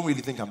 I don't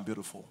really think I'm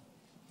beautiful.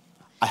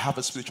 I have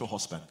a spiritual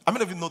husband. How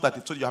many of you know that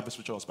they told you have a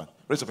spiritual husband?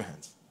 Raise up your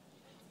hands.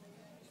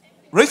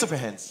 Raise up your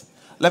hands.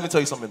 Let me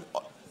tell you something.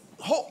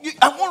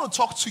 I want to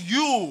talk to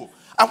you.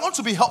 I want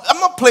to be helped. I'm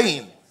not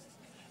playing.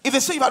 If they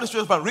say you have a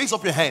spiritual husband, raise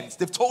up your hands.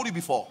 They've told you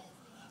before.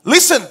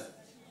 Listen.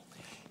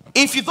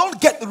 If you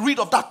don't get rid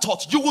of that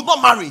thought, you will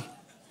not marry.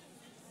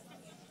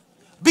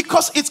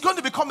 Because it's going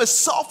to become a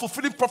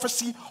self-fulfilling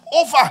prophecy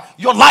over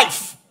your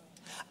life.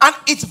 And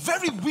it's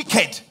very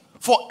wicked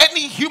for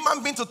any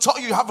human being to tell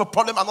you you have a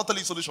problem and not tell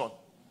you a solution.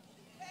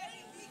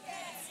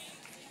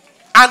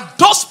 And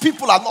those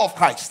people are not of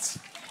Christ.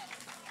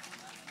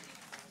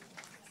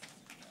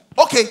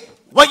 Okay,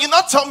 when you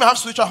not tell me I have a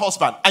spiritual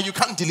husband and you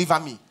can't deliver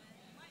me,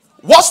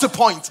 what's the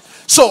point?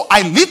 So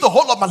I live the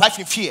whole of my life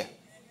in fear.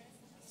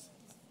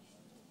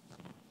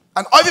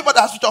 And everybody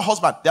that has a spiritual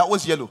husband, they're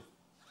always yellow.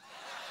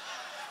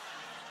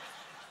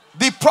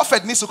 The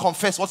prophet needs to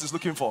confess what he's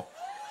looking for.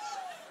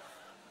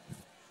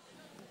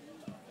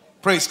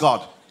 Praise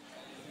God.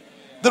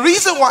 The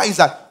reason why is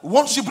that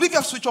once you believe you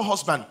have a spiritual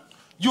husband,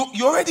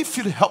 you already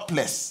feel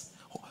helpless.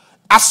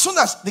 As soon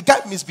as the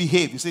guy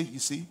misbehaves, you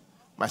see,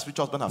 my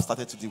spiritual husband have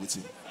started to deal with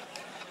him.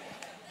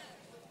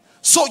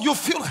 So you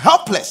feel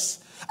helpless.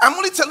 I'm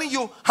only telling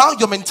you how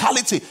your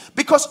mentality,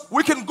 because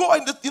we can go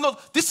and,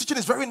 this teaching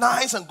is very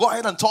nice and go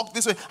ahead and talk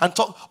this way and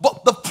talk,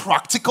 but the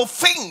practical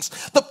things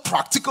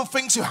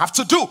you have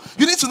to do.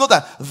 You need to know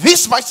that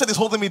this mindset is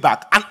holding me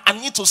back and I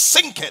need to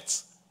sink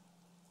it.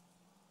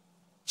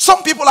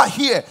 Some people are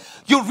here,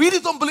 you really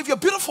don't believe you're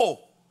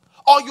beautiful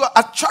or you're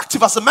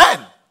attractive as a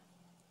man.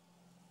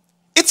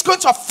 It's going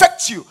to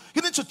affect you.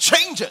 You need to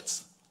change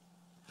it.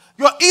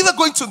 You're either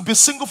going to be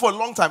single for a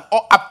long time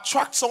or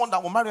attract someone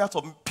that will marry out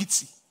of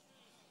pity.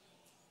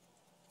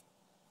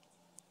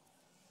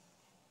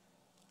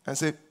 And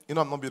say, I'm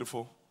not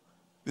beautiful.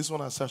 This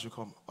one has said I should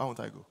come. Why won't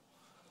I go?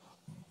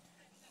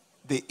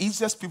 The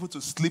easiest people to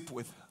sleep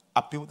with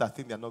are people that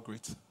think they're not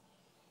great.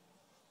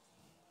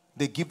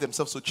 They give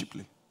themselves so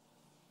cheaply.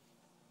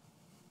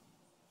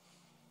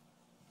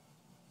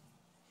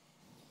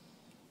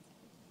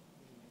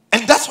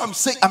 And that's what I'm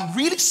saying. I'm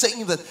really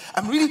saying that.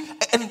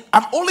 And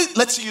I'm only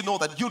letting you know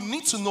that you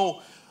need to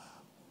know,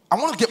 I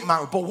want to get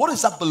married, but what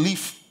is that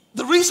belief?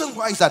 The reason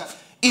why is that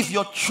if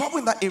you're trouble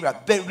in that area,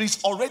 there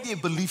is already a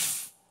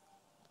belief.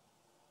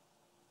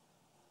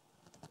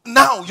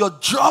 Now, your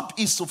job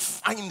is to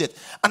find it.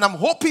 And I'm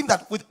hoping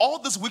that with all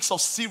these weeks of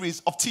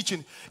series of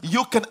teaching,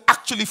 you can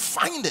actually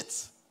find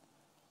it.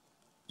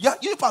 Yeah,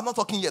 you are not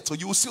talking yet, so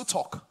you will still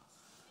talk.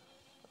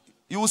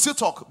 You will still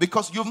talk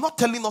because you're not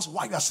telling us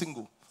why you are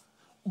single.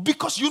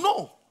 Because you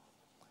know.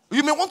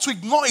 You may want to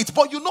ignore it,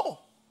 but you know.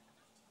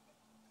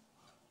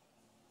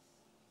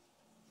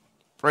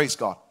 Praise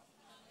God.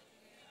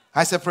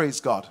 I said praise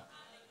God.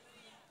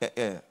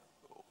 Yeah.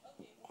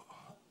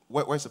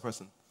 Where's the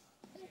person?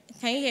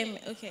 Can you hear me?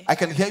 Okay. I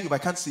can hear you, but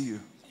I can't see you.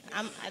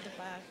 I'm at the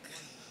back.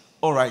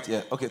 All right,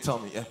 yeah. Okay, tell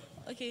me, yeah.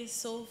 Okay,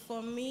 so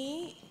for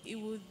me, it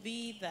would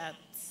be that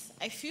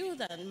I feel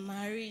that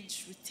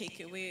marriage would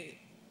take away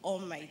all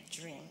my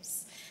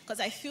dreams.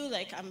 Because I feel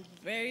like I'm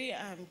very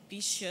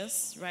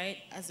ambitious, right,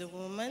 as a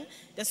woman.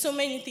 There's so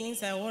many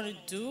things I want to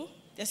do.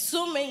 There's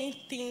so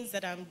many things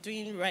that I'm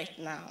doing right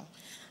now.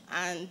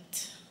 And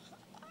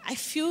I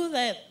feel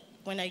that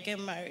when I get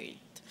married,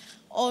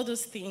 all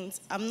those things,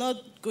 I'm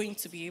not going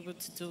to be able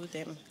to do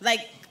them.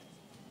 Like,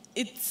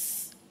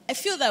 I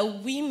feel that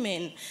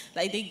women,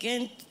 like, they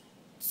get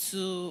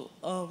to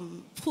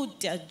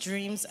put their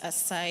dreams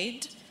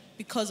aside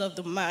because of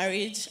the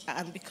marriage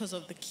and because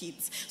of the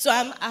kids. So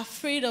I'm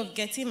afraid of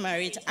getting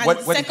married. And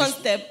second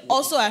step,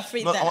 also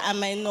afraid that I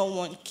might not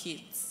want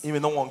kids. You may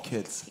not want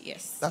kids?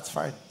 Yes. That's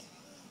fine.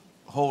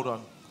 Hold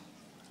on.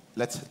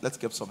 Let's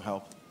get some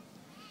help.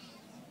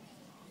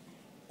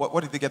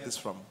 What did they get this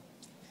from?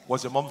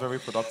 Was your mom very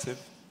productive?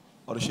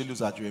 Or did she lose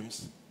her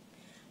dreams?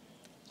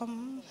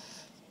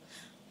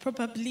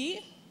 Probably.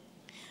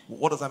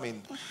 What does that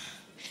mean?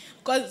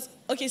 Because,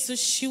 okay, so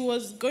she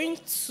was going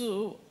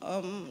to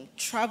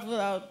travel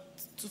out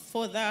to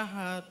further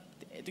her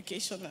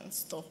education and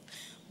stuff.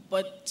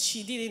 But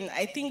she didn't.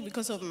 I think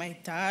because of my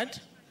dad.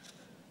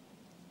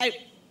 I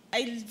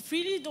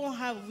really don't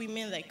have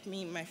women like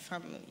me in my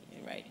family.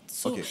 right?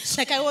 So, Okay.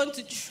 like, I want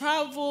to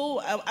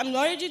travel. I'm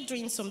already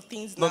doing some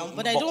things now,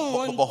 but I don't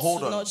want but hold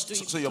to on. not do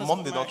it. So your because mom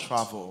of did not marriage.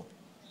 travel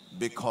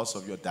because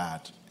of your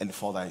dad and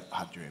before that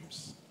had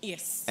dreams.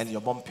 Yes. And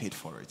your mom paid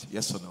for it.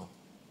 Yes or no?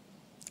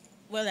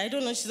 Well, I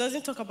don't know. She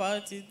doesn't talk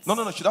about it.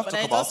 No. She doesn't But talk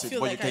I about just it, feel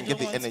but like you I can get don't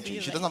the want to energy. be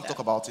She like doesn't have to that. talk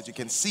about it. You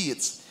can see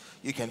it.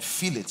 You can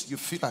feel it. You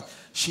feel like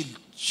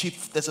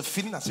there's a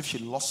feeling as if she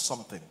lost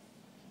something.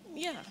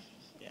 Yeah.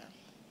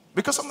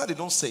 Because sometimes they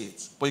don't say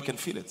it, but you can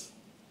feel it.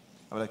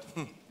 I'm like,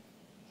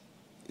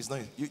 it's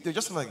not. They're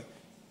just like,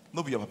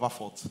 no, be your papa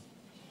fault.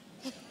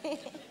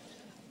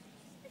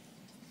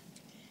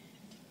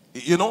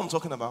 You know what I'm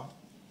talking about?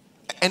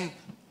 And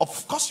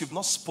of course, you've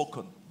not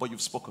spoken, but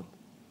you've spoken.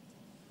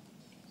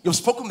 You've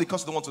spoken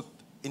because you don't want to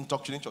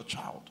indoctrinate your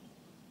child,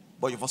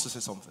 but you've also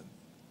said something.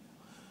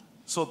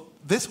 So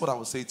this is what I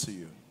will say to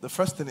you. The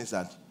first thing is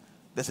that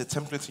there's a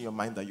template in your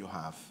mind that you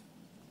have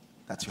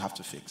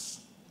to fix.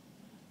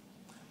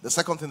 The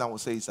second thing I will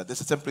say is that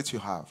there's a template you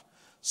have.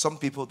 Some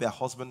people, their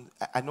husband,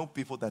 I know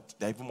people that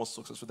they're even more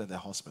successful than their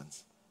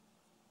husbands.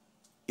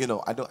 You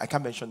know, I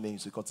can't mention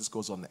names because this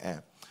goes on the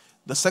air.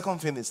 The second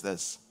thing is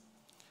this.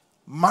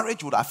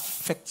 Marriage would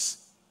affect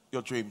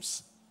your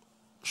dreams.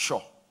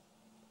 Sure.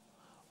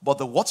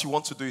 But what you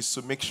want to do is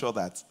to make sure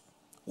that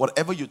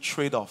whatever you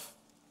trade off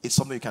is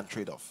something you can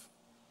trade off.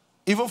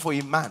 Even for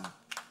a man,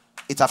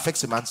 it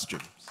affects a man's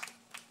dreams.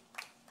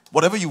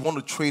 Whatever you want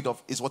to trade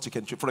off is what you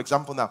can trade. For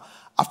example, now,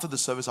 after the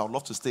service, I would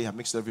love to stay and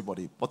mix with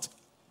everybody, but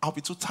I'll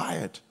be too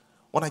tired.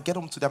 When I get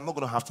home today, I'm not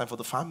going to have time for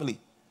the family.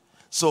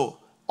 So,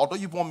 although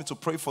you want me to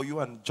pray for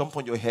you and jump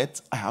on your head,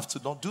 I have to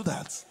not do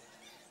that.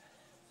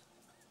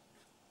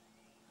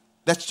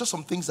 There's just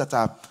some things that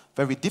are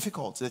very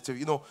difficult.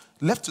 That,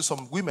 left to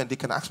some women, they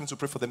can ask me to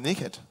pray for them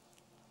naked.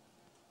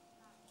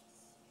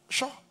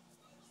 Sure.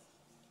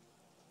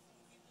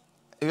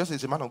 If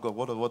he's a man of God,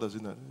 what does he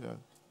know? Yeah.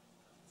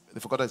 They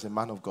forgot that he's a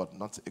man of God,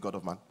 not a God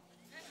of man.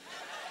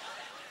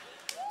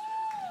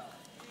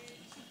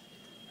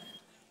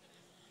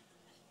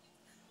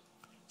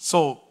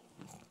 So,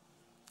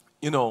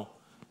 do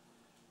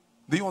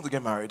you want to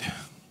get married?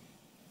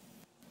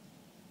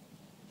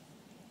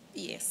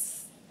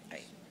 Yes.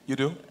 You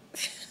do?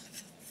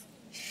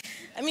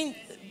 I mean,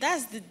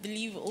 that's the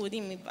belief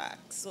holding me back.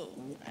 So.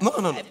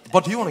 No.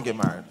 But do you want to get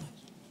married?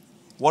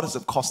 What does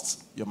it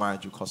cost your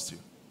marriage will cost you?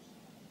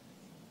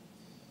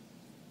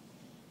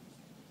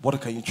 What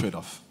can you trade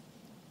off?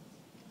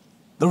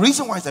 The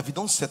reason why is that if you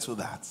don't settle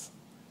that,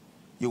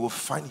 you will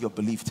find your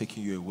belief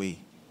taking you away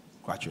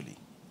gradually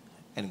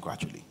and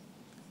gradually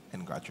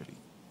and gradually.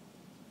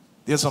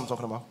 Do you know what I'm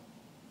talking about?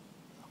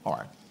 All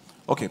right.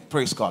 Okay,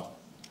 praise God.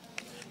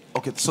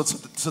 Okay, so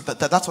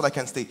that's what I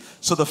can state.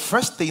 So the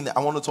first thing that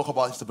I want to talk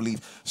about is the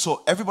belief.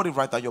 So everybody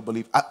write down your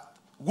belief.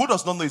 Who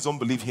does not know his own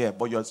belief here,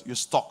 but you're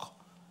stuck.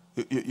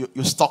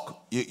 You're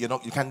stuck.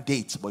 You can't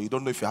date, but you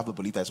don't know if you have the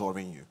belief that's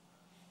already in you.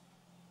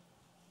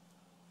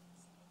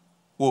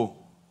 Whoa.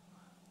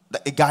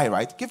 A guy,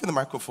 right? Give him the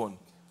microphone.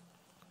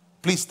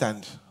 Please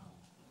stand.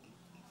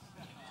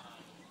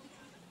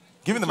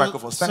 Give him the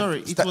microphone. Stand.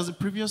 Sorry, it was a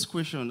previous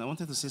question. I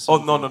wanted to say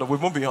something. Oh, no.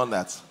 We've moved beyond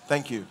that.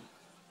 Thank you.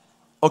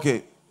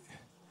 Okay.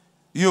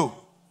 You.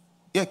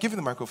 Yeah, give him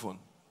the microphone.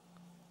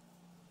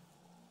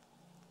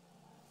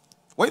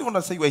 Were you the one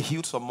that said you were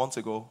healed some months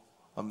ago?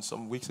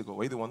 Some weeks ago.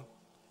 Were you the one?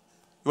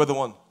 You were the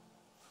one.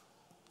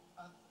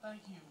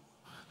 Thank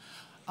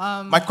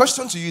you. My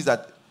question to you is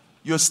that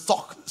you're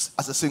stuck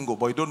as a single,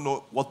 but you don't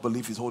know what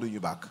belief is holding you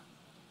back.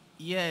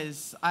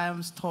 Yes, I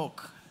am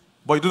stuck.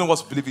 But you don't know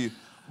what's believing you.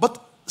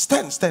 But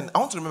Stan, I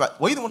want to remember.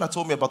 Were you the one that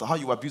told me about how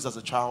you were abused as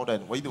a child?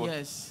 And were you the one?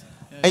 Yes.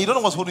 And you don't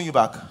know what's holding you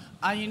back?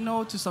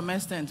 To some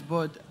extent,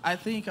 but I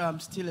think I'm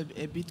still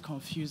a bit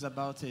confused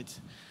about it.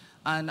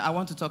 And I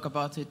want to talk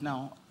about it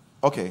now.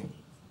 Okay.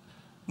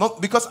 No,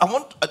 because I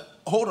want...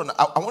 hold on.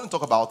 I want to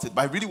talk about it,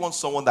 but I really want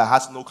someone that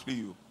has no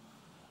clue.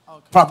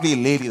 Okay. Probably a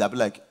lady that'll be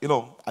like,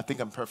 I think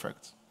I'm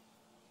perfect.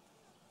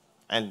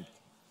 And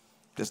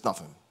there's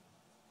nothing.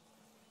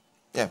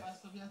 Yeah.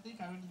 Pastor, I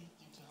think I really need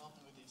you to help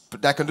me with this.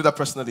 But I can do that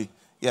personally.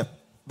 Yeah.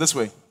 This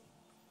way.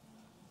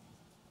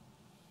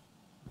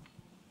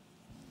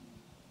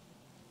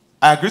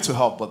 I agree to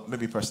help, but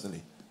maybe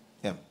personally.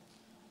 Yeah.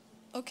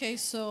 Okay,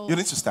 so... You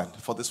need to stand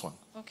for this one.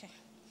 Okay.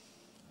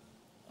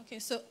 Okay,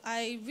 so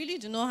I really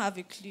do not have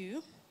a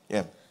clue.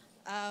 Yeah.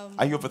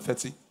 Are you over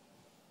 30?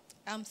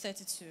 I'm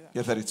 32.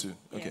 You're 32.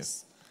 Okay.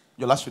 Yes.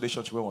 Your last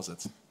relationship, when was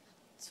it?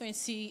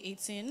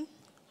 2018.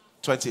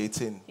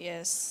 2018?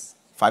 Yes.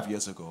 5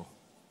 years ago.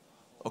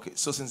 Okay,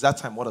 so since that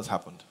time, what has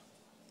happened?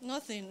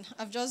 Nothing.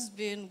 I've just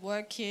been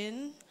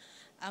working.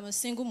 I'm a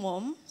single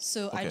mom,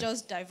 so I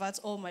just divert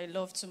all my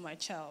love to my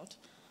child.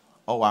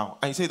 Oh, wow.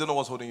 And you say you don't know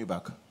what's holding you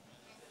back?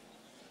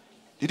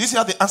 Did you see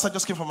how the answer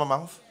just came from my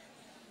mouth?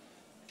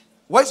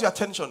 Where's your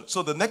attention?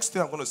 So the next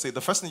thing I'm going to say,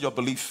 the first thing is your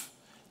belief.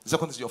 The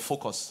second is your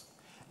focus.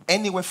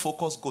 Anywhere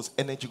focus goes,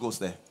 energy goes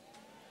there.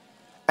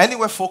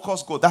 Anywhere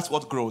focus goes, that's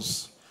what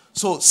grows.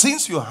 So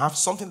since you have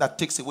something that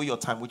takes away your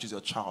time, which is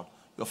your child,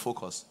 your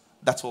focus,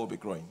 that's what will be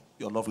growing.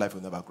 Your love life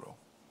will never grow.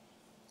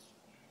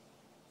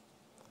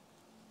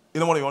 You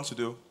know what you want to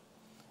do?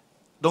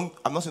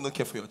 I'm not saying don't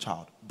care for your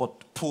child,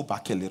 but pull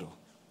back a little.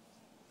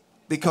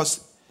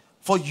 Because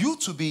for you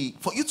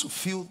to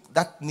feel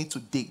that need to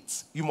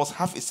date, you must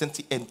have a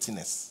certain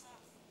emptiness.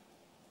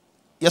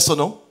 Yes or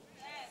no?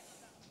 Yes.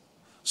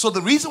 So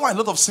the reason why a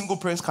lot of single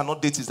parents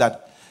cannot date is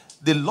that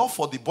the love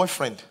for the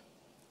boyfriend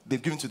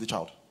they've given to the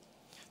child.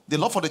 The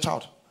love for the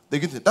child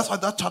they've given to. That's why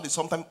that child is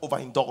sometimes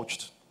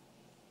overindulged.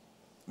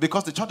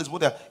 Because the child is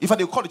what they are. If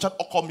they call the child,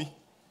 or call me.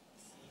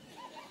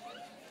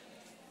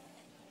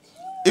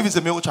 If it's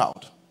a male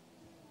child.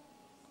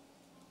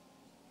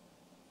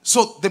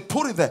 So they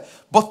put it there.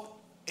 But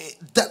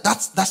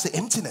that's the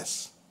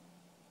emptiness.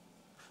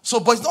 So,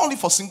 but it's not only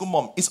for single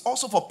mom. It's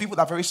also for people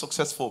that are very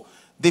successful.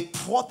 They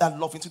pour that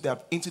love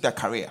into their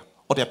career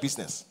or their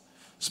business.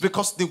 It's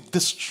because they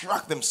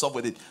distract themselves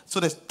with it. So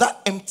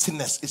that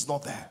emptiness is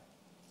not there.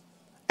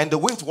 And the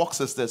way it works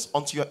is this.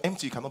 Until you're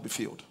empty, you cannot be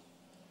filled.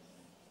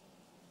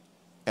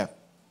 Yeah.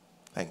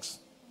 Thanks.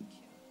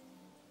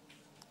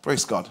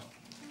 Praise God.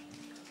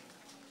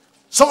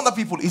 Some other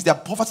people, it's their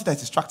poverty that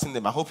is distracting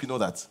them. I hope you know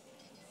that.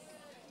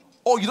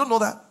 Oh, you don't know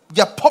that?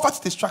 Their poverty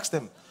distracts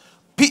them.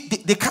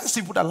 They can't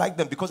see people that like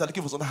them because they're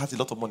looking for someone that has a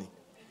lot of money.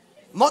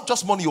 Not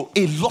just money,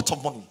 a lot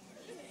of money.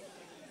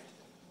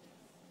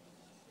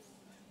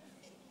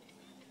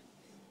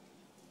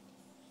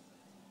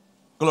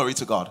 Glory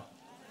to God.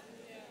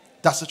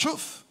 That's the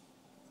truth.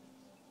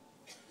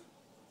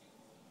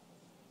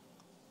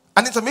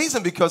 And it's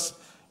amazing because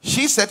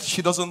she said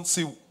she doesn't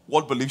see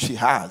what belief she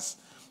has.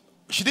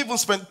 She didn't even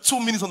spend 2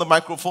 minutes on the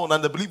microphone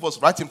and the belief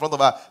was right in front of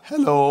her.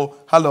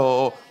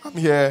 Hello, I'm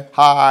here.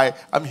 Hi,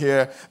 I'm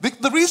here.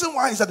 The reason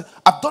why is that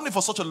I've done it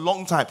for such a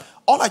long time.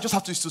 All I just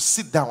have to is to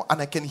sit down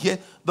and I can hear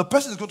the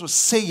person is going to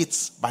say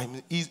it by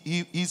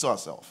his or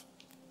herself.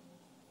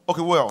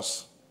 Okay, who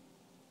else?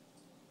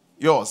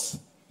 Yours.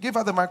 Give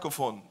her the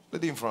microphone.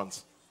 Lady in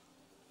front.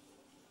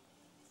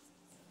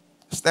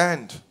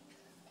 Stand.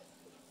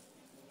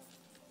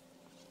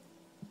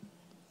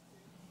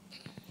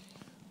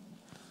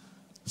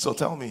 So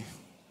tell me.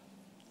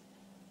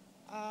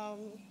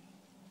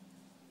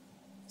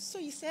 So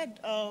you said...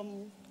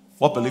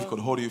 what belief could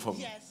hold you from...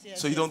 Yes.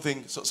 So you don't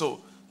think...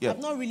 So yeah. I've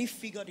not really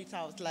figured it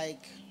out.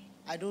 Like,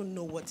 I don't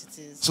know what it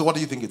is. So what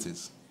do you think it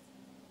is?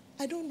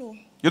 I don't know.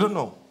 You don't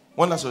know?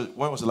 When was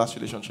the last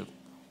relationship?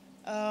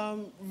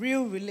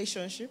 Real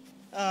relationship.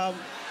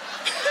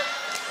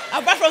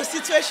 Apart from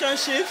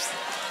situationships.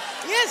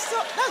 Yes, so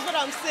that's what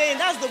I'm saying.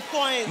 That's the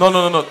point. No.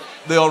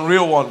 The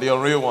unreal one.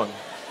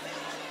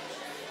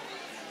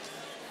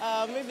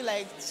 Maybe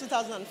like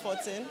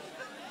 2014.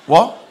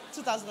 What?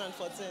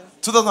 2014.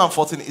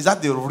 2014. Is that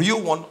the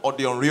real one or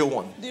the unreal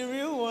one? The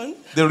real one.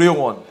 The real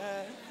one.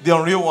 The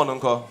unreal one,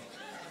 Uncle.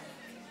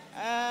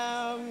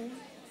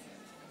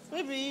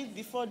 Maybe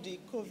before the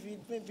COVID.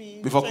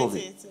 Maybe before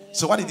COVID.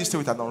 So why did you stay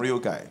with an unreal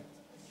guy?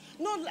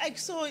 No, like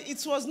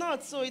it was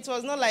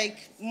not like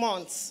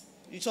months.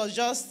 It was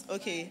just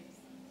okay.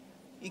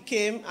 He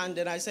came and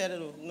then I said,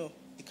 oh, no,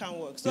 it can't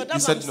work. So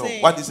that's what I'm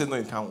saying. Why did you say no,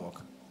 it can't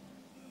work?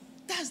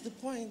 That's the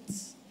point.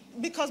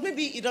 Because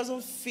maybe it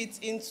doesn't fit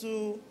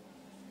into...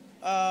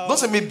 don't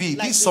say maybe.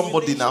 Like this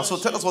somebody now. So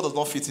tell us what does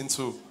not fit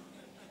into...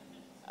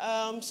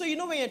 so you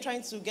know when you're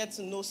trying to get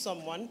to know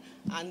someone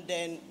and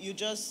then you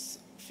just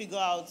figure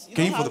out...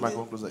 Can you put the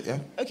microphone closer? Yeah?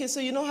 Okay, so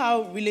you know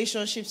how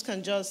relationships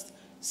can just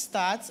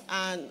start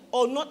and...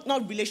 Or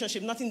not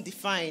relationship, nothing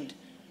defined.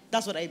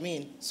 That's what I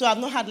mean. So I've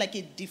not had like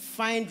a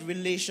defined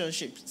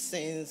relationship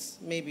since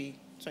maybe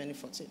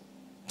 2014.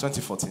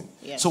 2014.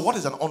 Yes. So what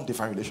is an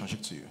undefined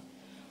relationship to you?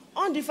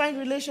 Undefined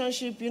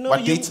relationship, you know.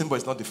 But dating, but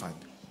it's not defined.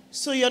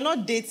 So you're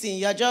not dating,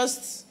 you're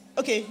just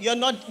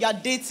you're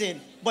dating,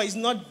 but it's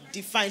not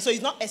defined. So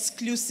it's not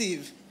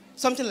exclusive.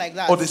 Something like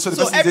that.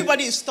 So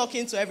everybody is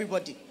talking to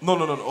everybody. No.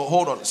 Oh,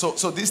 hold on.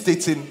 So this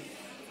dating,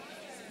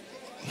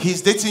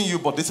 he's dating you,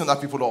 but dating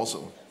other people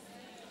also.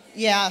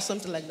 Yeah,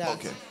 something like that.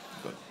 Okay.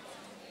 Good.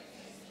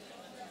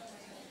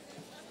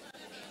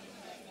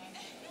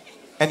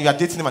 And you are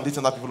dating him and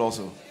dating other people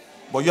also.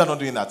 But you are not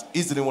doing that.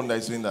 He's the one that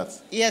is doing that.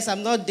 Yes,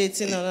 I'm not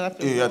dating other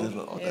people. Yeah,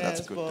 okay, yes,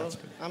 that's good. That's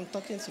good. I'm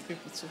talking to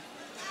people too.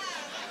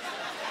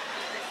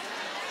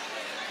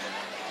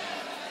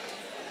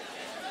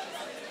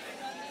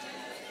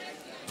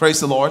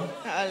 Praise the Lord.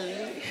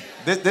 Hallelujah.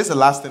 This is the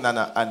last thing,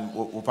 and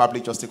we'll probably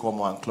just take one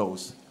more and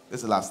close. This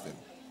is the last thing.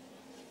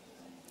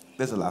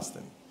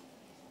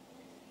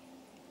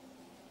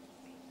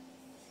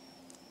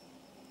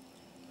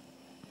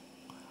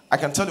 I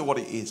can tell you what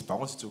it is, but I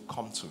want you to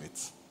come to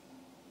it.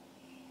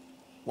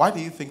 Why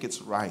do you think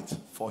it's right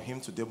for him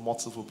to date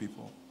multiple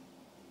people,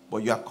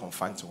 but you are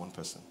confined to one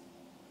person?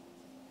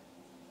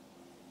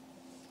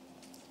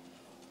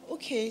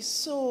 Okay,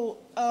 so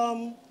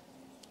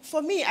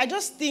for me, I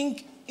just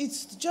think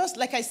it's just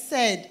like I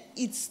said,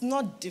 it's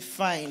not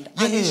defined,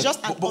 and it's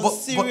just an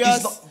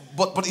unserious.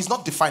 But it's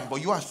not defined.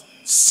 But you are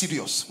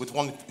serious with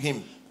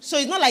him. So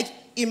it's not like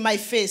in my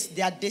face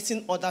they are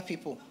dating other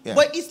people,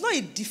 but it's not a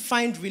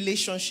defined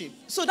relationship.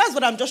 So that's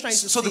what I'm just trying to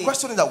say. So the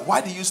question is that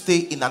why do you stay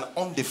in an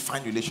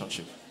undefined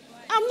relationship?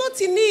 I'm not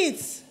in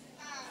it.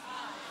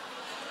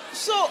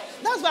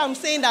 that's why I'm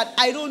saying that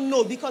I don't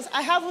know, because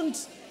I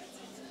haven't.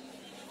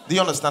 Do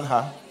you understand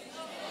her?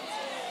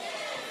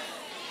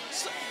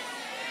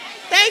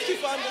 Thank you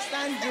for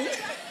understanding.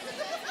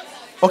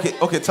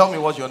 Okay, tell me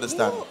what you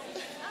understand. No.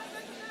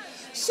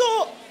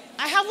 So,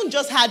 I haven't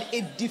just had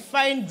a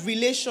defined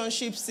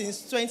relationship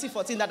since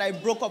 2014 that I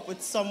broke up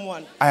with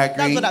someone. I agree.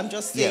 That's what I'm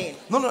just saying.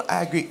 Yeah. No,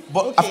 I agree.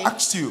 But Okay. I've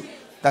asked you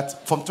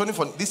that from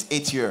 2014, these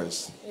 8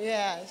 years.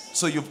 Yes.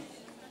 So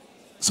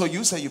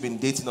you say you've been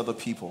dating other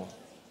people.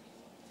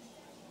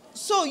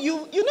 So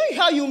you know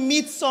how you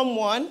meet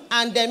someone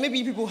and then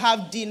maybe people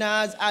have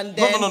dinners and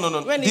then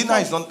No. Dinner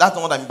is not. That's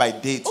not what I mean by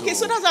date. Okay,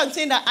 so that's what I'm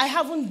saying, that I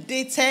haven't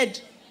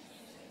dated.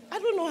 I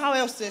don't know how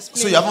else to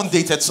explain. So you haven't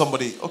dated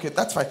somebody. Okay,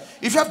 that's fine.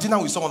 If you have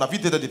dinner with someone, have you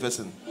dated the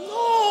person?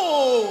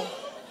 No.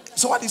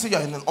 So why do you say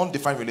you're in an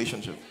undefined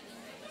relationship?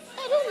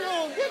 I don't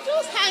know. We're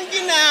just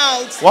hanging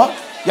out. What?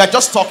 You're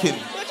just talking.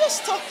 We're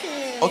just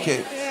talking.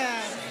 Okay.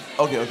 Yeah.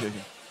 Okay.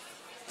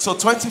 So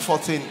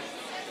 2014.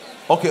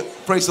 Okay,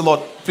 praise the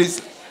Lord.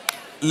 Please,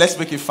 let's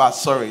make it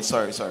fast. Sorry.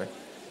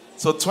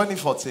 So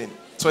 2014,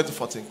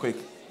 quick.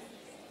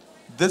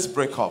 This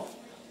breakup,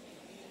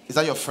 is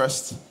that your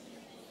first?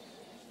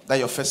 That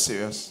your first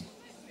serious?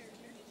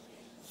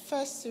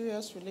 First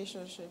serious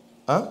relationship.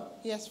 Huh?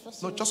 Yes,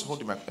 first. No, just hold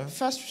the mic.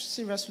 First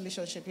serious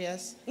relationship,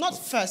 yes. Not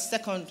first,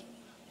 second.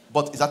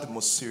 But is that the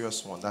most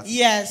serious one?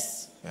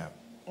 Yes. Yeah.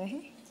 Mm-hmm.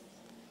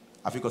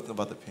 Have you gotten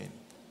over the pain?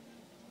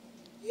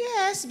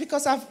 Yes,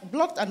 because I've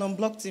blocked and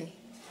unblocked him.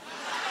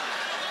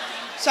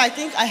 So I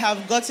think I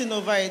have gotten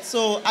over it.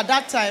 So at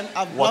that time,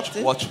 I've blocked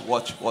him. Watch.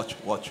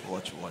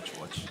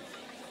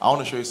 I want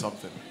to show you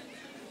something.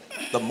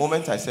 The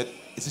moment I said,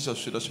 is this your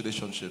serious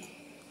relationship?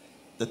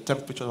 The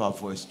temperature of our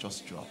voice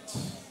just dropped.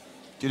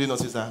 Did you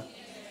notice that?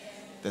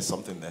 There's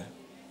something there.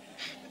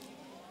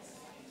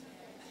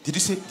 Did you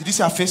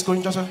see her face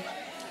going, Joshua?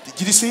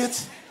 Did you see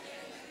it?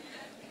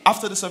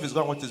 After the service,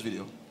 go and watch this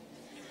video.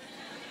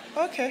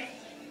 Okay.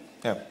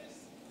 Yeah.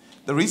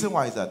 The reason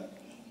why is that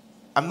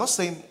I'm not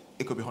saying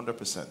it could be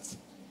 100%,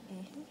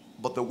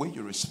 but the way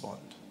you respond,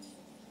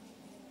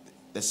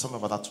 there's something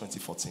about that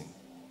 2014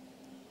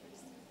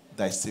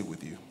 that is still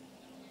with you.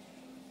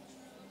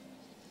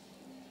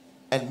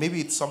 And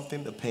maybe it's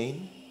something, the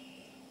pain,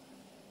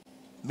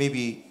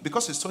 maybe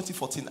because it's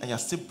 2014 and you're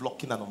still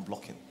blocking and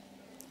unblocking.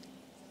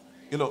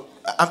 You know,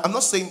 I'm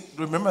not saying,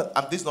 remember,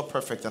 this is not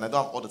perfect and I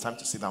don't have all the time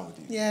to sit down with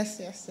you.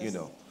 Yes. You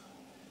know.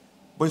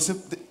 But you see,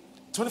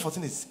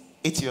 2014 is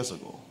 8 years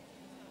ago.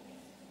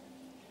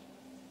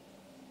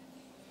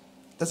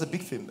 There's a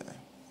big thing there.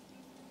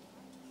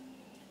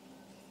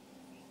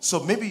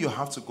 So maybe you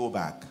have to go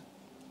back.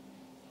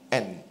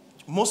 And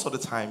most of the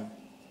time,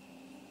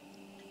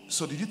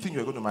 so did you think you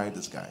were going to marry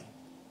this guy?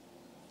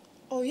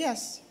 Oh,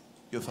 yes.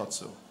 You thought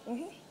so?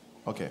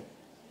 Mm-hmm. Okay.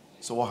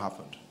 So what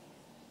happened?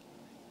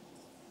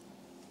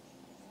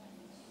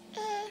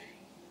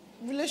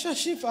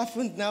 Relationship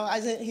happened now.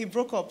 As in, he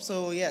broke up,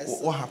 so yes.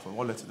 What happened?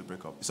 What led to the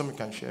breakup? Is something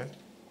you can share?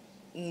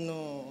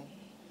 No.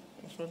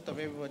 In front of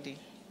everybody.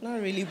 Not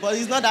really, but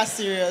it's not that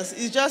serious.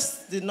 It's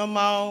just the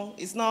normal,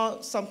 it's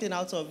not something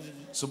out of...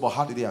 So, but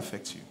how did it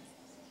affect you?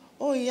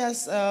 Oh,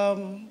 yes.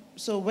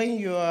 So when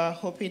you are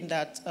hoping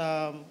that,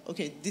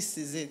 okay, this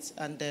is it,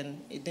 and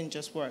then it didn't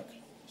just work.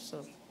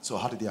 So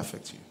how did it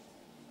affect you?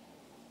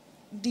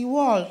 The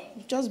wall.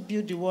 Just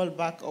build the wall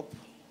back up.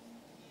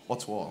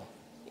 What wall?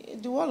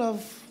 The wall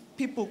of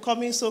people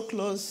coming so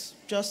close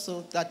just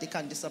so that they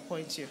can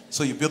disappoint you.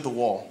 So you built the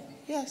wall?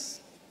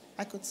 Yes,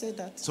 I could say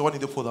that. So when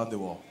did you pull down the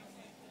wall?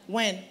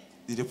 When?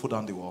 Did you pull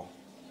down the wall?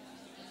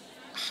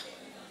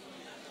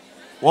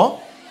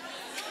 What?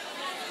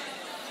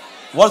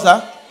 What's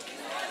that?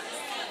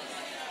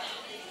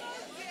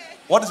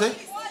 What is it?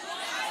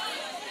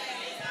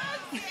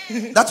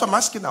 That's what I'm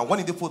asking now. When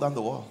did you pull down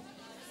the wall?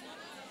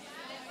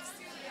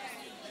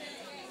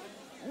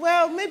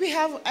 Well, maybe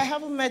I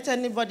haven't met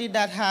anybody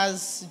that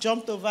has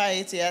jumped over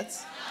it yet.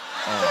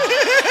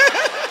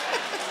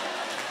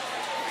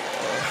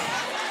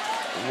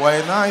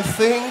 When I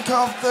think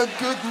of the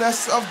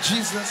goodness of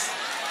Jesus.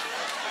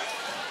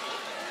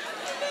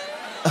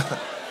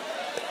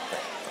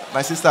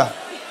 My sister,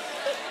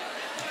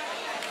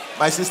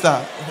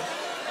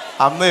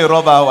 I'm not a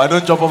robber. I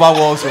don't jump over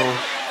walls. So.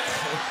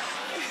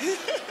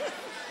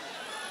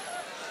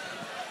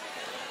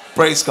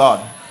 Praise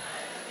God.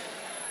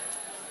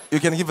 You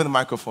can give him the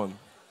microphone.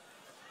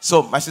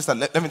 So, my sister,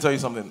 let me tell you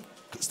something.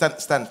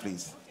 Stand,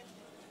 please.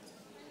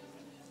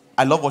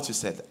 I love what you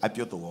said. I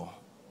built the wall.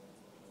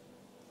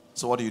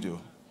 So what do?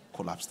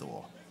 Collapse the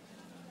wall.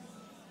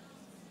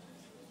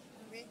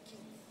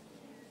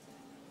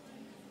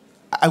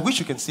 I wish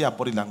you can see her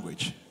body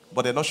language,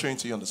 but they're not showing it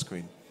to you on the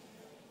screen.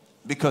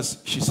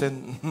 Because she said,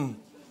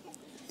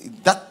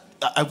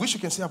 I wish you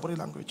can see her body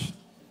language.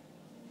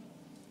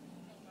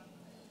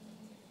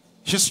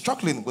 She's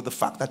struggling with the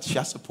fact that she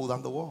has to pull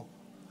down the wall.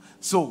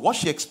 So what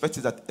she expects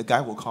is that a guy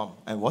will come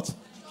and what?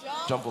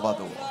 Jump over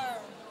the wall.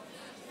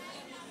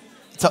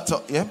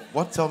 Yeah?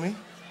 What? Tell me.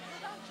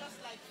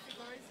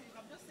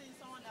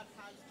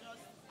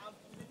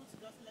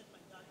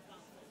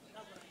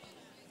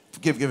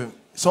 Give him.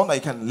 Someone that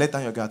you can let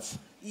down your guards.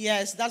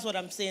 Yes, that's what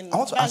I'm saying. I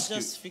want to That's ask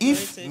just you, if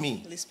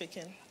figuratively me,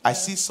 speaking. I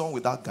see someone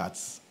without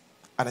guards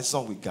and I see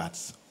someone with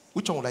guards,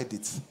 which one would I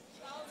date?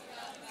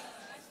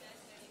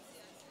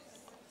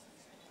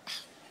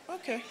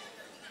 Okay.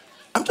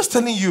 I'm just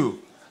telling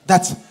you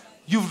that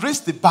you've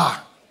raised the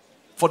bar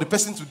for the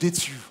person to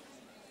date you.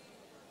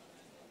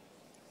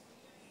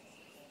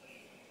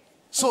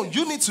 So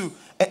you need to,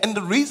 and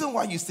the reason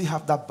why you still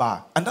have that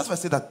bar, and that's why I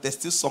say that there's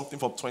still something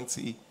from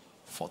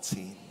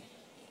 2014.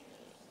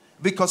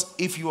 Because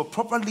if you are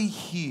properly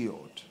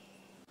healed,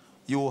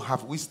 you will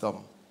have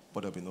wisdom,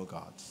 but there'll be no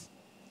gods.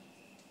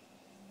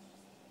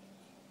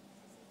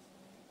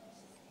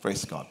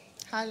 Praise God.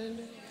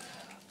 Hallelujah.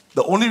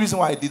 The only reason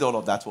why I did all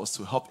of that was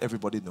to help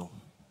everybody know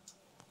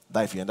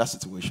that if you're in that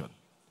situation,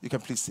 you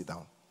can please sit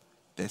down.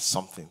 There's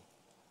something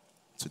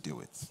to deal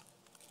with.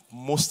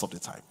 Most of the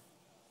time.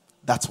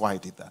 That's why I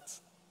did that.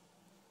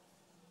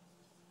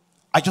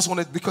 I just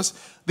wanted, because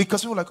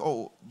people were like,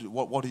 oh,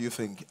 what do you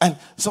think? And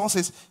someone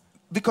says,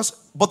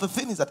 but the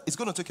thing is that it's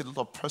going to take a lot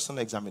of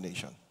personal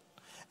examination.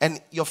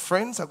 And your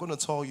friends are going to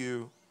tell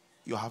you,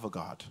 you have a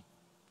God.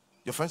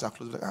 Your friends are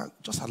close, like,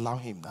 just allow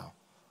him now.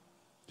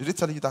 Did they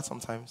tell you that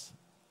sometimes?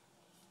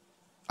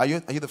 Are you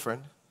the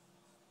friend?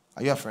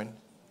 Are you a friend?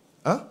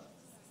 Huh?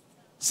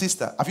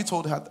 Sister, have you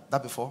told her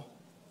that before?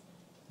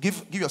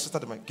 Give your sister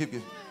the mic.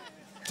 Give.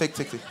 Take.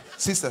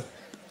 Sister,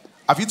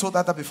 have you told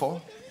her that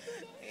before?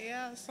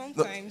 Yeah,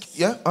 sometimes.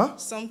 Yeah? Huh?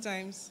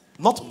 Sometimes.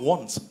 Not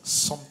once,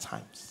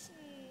 sometimes.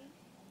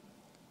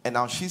 And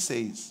now she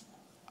says,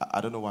 I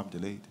don't know why I'm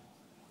delayed.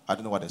 I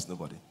don't know why there's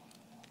nobody.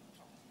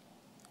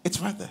 It's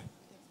right there.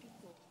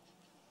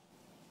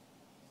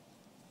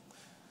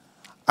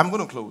 I'm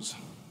going to close.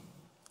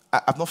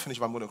 I've not finished,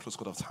 but I'm going to close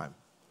because of time.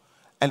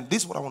 And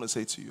this is what I want to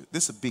say to you.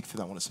 This is a big thing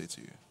I want to say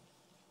to you.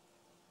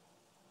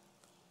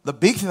 The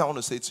big thing I want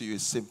to say to you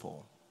is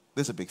simple.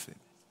 This is a big thing.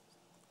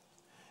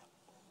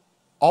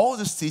 All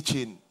this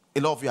teaching, a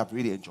lot of you have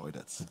really enjoyed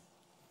it.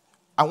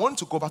 I want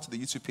to go back to the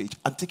YouTube page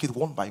and take it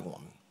one by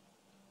one.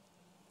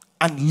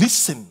 And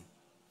listen.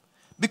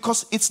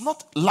 Because it's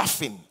not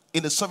laughing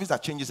in a service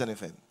that changes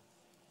anything.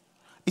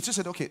 It's just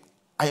said, okay,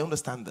 I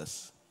understand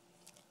this.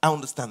 I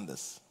understand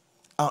this.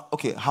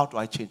 Okay, how do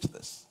I change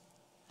this?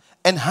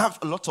 And have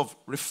a lot of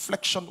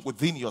reflection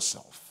within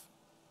yourself.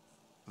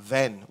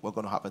 Then we're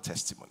going to have a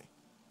testimony.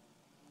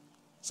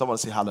 Someone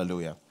say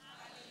hallelujah. Hallelujah.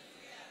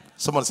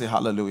 Someone say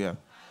hallelujah. Hallelujah.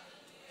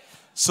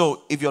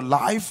 So if your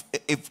life,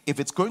 if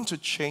it's going to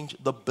change,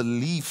 the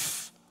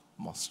belief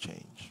must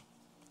change.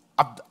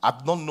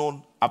 I've not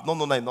known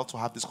her enough to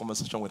have this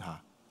conversation with her.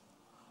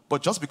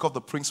 But just because of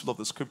the principle of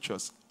the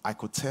scriptures, I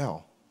could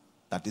tell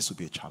that this would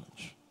be a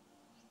challenge.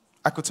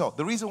 I could tell.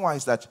 The reason why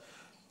is that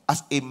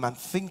as a man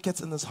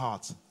thinketh in his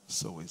heart,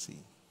 so is he.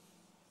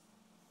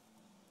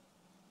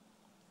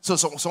 So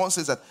someone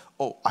says that,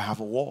 oh, I have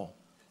a war.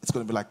 It's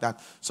going to be like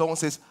that. Someone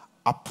says,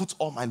 I put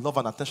all my love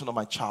and attention on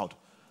my child.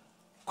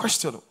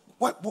 Question,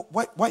 why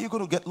are you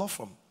going to get love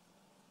from?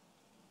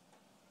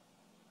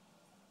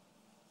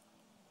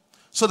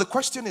 So the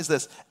question is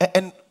this,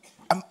 and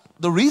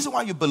the reason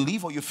why you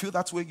believe or you feel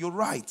that way, you're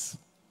right.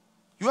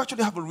 You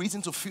actually have a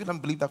reason to feel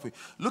and believe that way.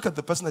 Look at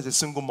the person as a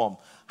single mom.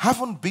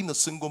 Haven't been a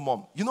single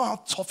mom. You know how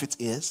tough it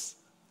is?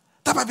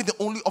 That might be the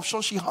only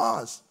option she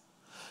has.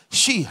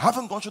 She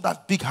haven't gone through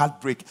that big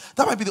heartbreak.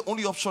 That might be the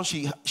only option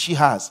she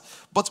has.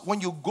 But when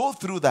you go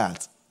through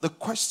that, the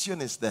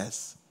question is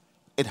this.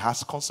 It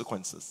has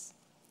consequences.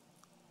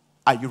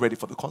 Are you ready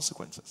for the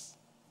consequences?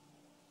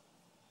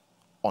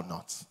 Or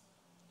not?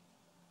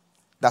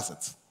 That's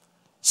it.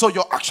 So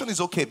your action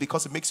is okay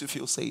because it makes you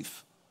feel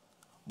safe.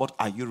 But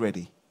are you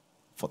ready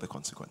for the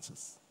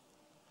consequences?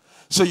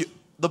 So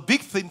the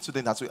big thing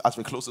today as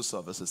we close the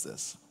service is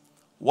this.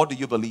 What do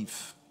you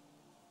believe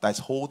that is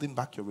holding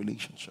back your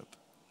relationship?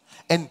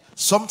 And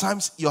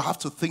sometimes you have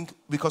to think,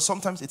 because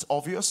sometimes it's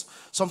obvious,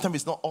 sometimes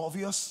it's not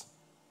obvious.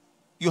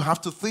 You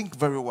have to think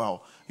very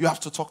well. You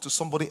have to talk to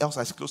somebody else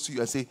that's close to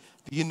you and say,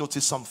 do you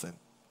notice something?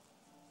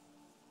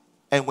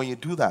 And when you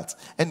do that,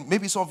 and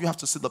maybe some of you have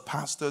to see the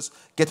pastors,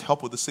 get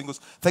help with the singles.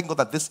 Thank God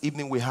that this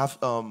evening we have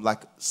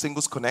like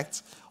Singles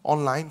Connect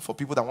online for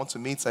people that want to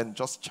meet and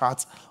just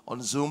chat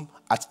on Zoom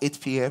at 8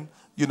 p.m.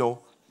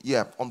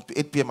 On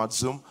 8 p.m. at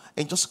Zoom,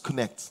 and just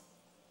connect.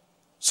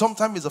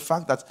 Sometimes it's the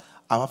fact that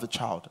I have a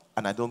child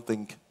and I don't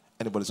think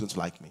anybody's going to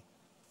like me.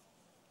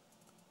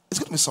 It's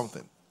going to be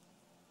something.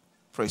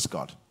 Praise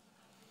God.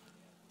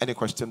 Any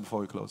question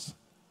before we close?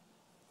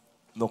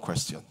 No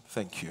question.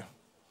 Thank you.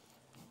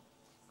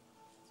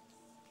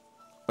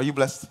 Are you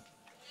blessed?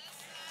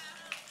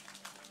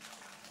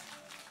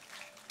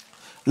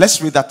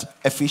 Let's read that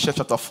Ephesians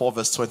chapter 4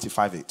 verse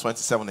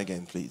 27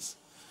 again, please.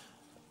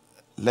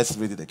 Let's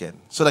read it again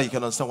so that you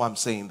can understand why I'm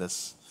saying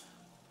this.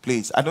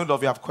 Please, I know a lot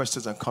of you have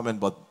questions and comments,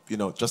 but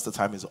just the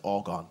time is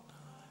all gone.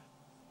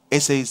 It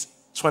says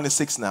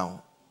 26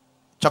 now.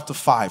 Chapter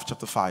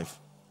 5.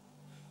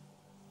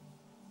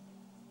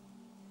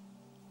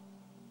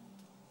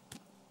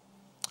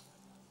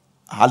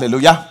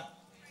 Hallelujah.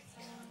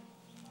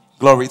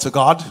 Glory to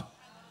God.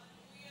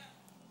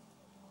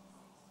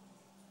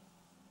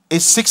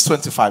 It's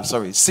 6:25.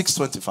 Sorry,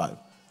 6:25.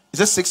 Is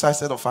it 6 I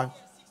said or 5?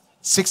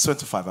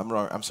 6:25. I'm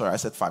wrong. I'm sorry. I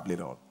said 5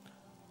 later on.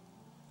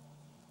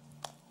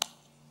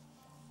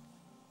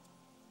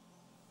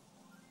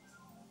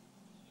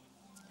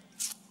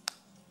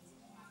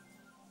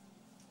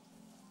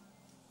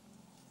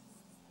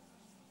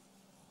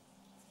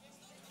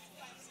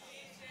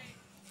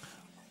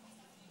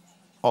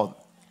 Oh,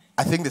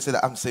 I think they said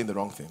that I'm saying the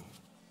wrong thing.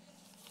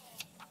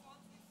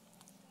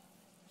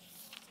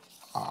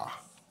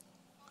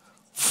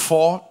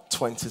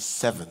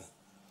 4:27.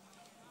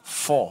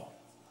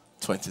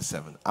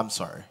 4:27. I'm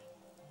sorry.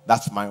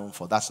 That's my own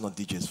fault. That's not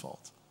DJ's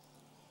fault.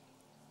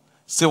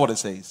 See what it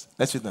says.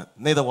 Let's read that.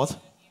 Neither what?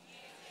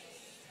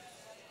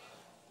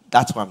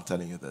 That's why I'm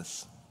telling you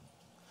this.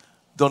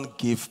 Don't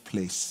give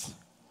place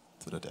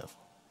to the devil.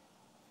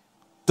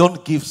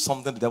 Don't give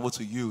something the devil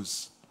to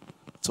use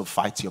to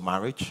fight your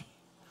marriage,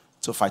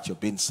 to fight your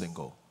being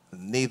single.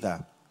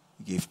 Neither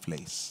give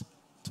place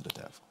to the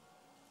devil.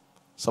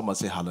 Someone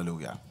say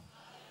hallelujah.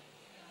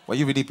 Were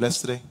you really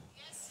blessed today?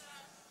 Yes, sir.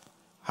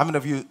 How many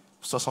of you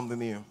saw something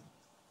new?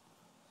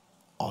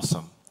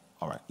 Awesome.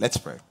 All right, let's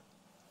pray.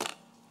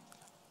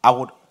 I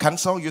would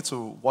counsel you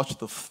to watch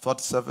the third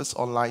service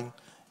online.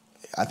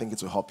 I think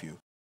it will help you.